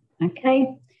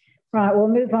 Okay. Right, we'll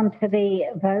move on to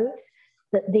the vote.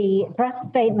 That the draft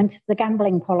statement of the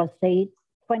gambling policy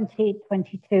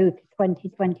 2022 to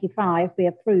 2025 be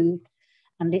approved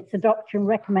and its adoption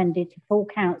recommended to full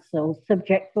council,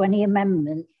 subject to any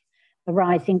amendments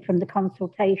arising from the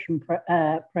consultation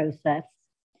process,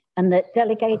 and that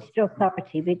delegated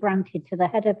authority be granted to the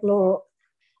head of law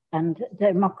and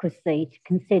democracy to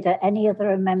consider any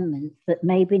other amendments that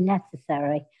may be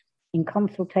necessary in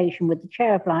consultation with the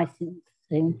chair of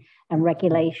licensing and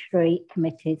regulatory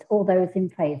committees. All those in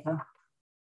favour?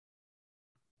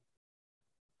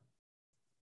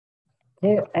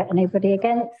 Anybody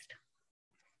against?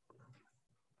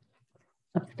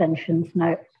 Abstentions?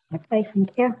 No. Okay,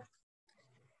 thank you.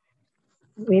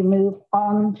 We move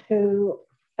on to,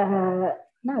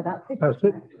 no, that's it. That's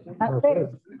it. That's it.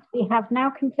 We have now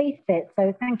completed it.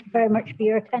 So thank you very much for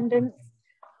your attendance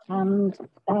and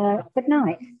good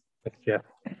night. Thanks, Jeff.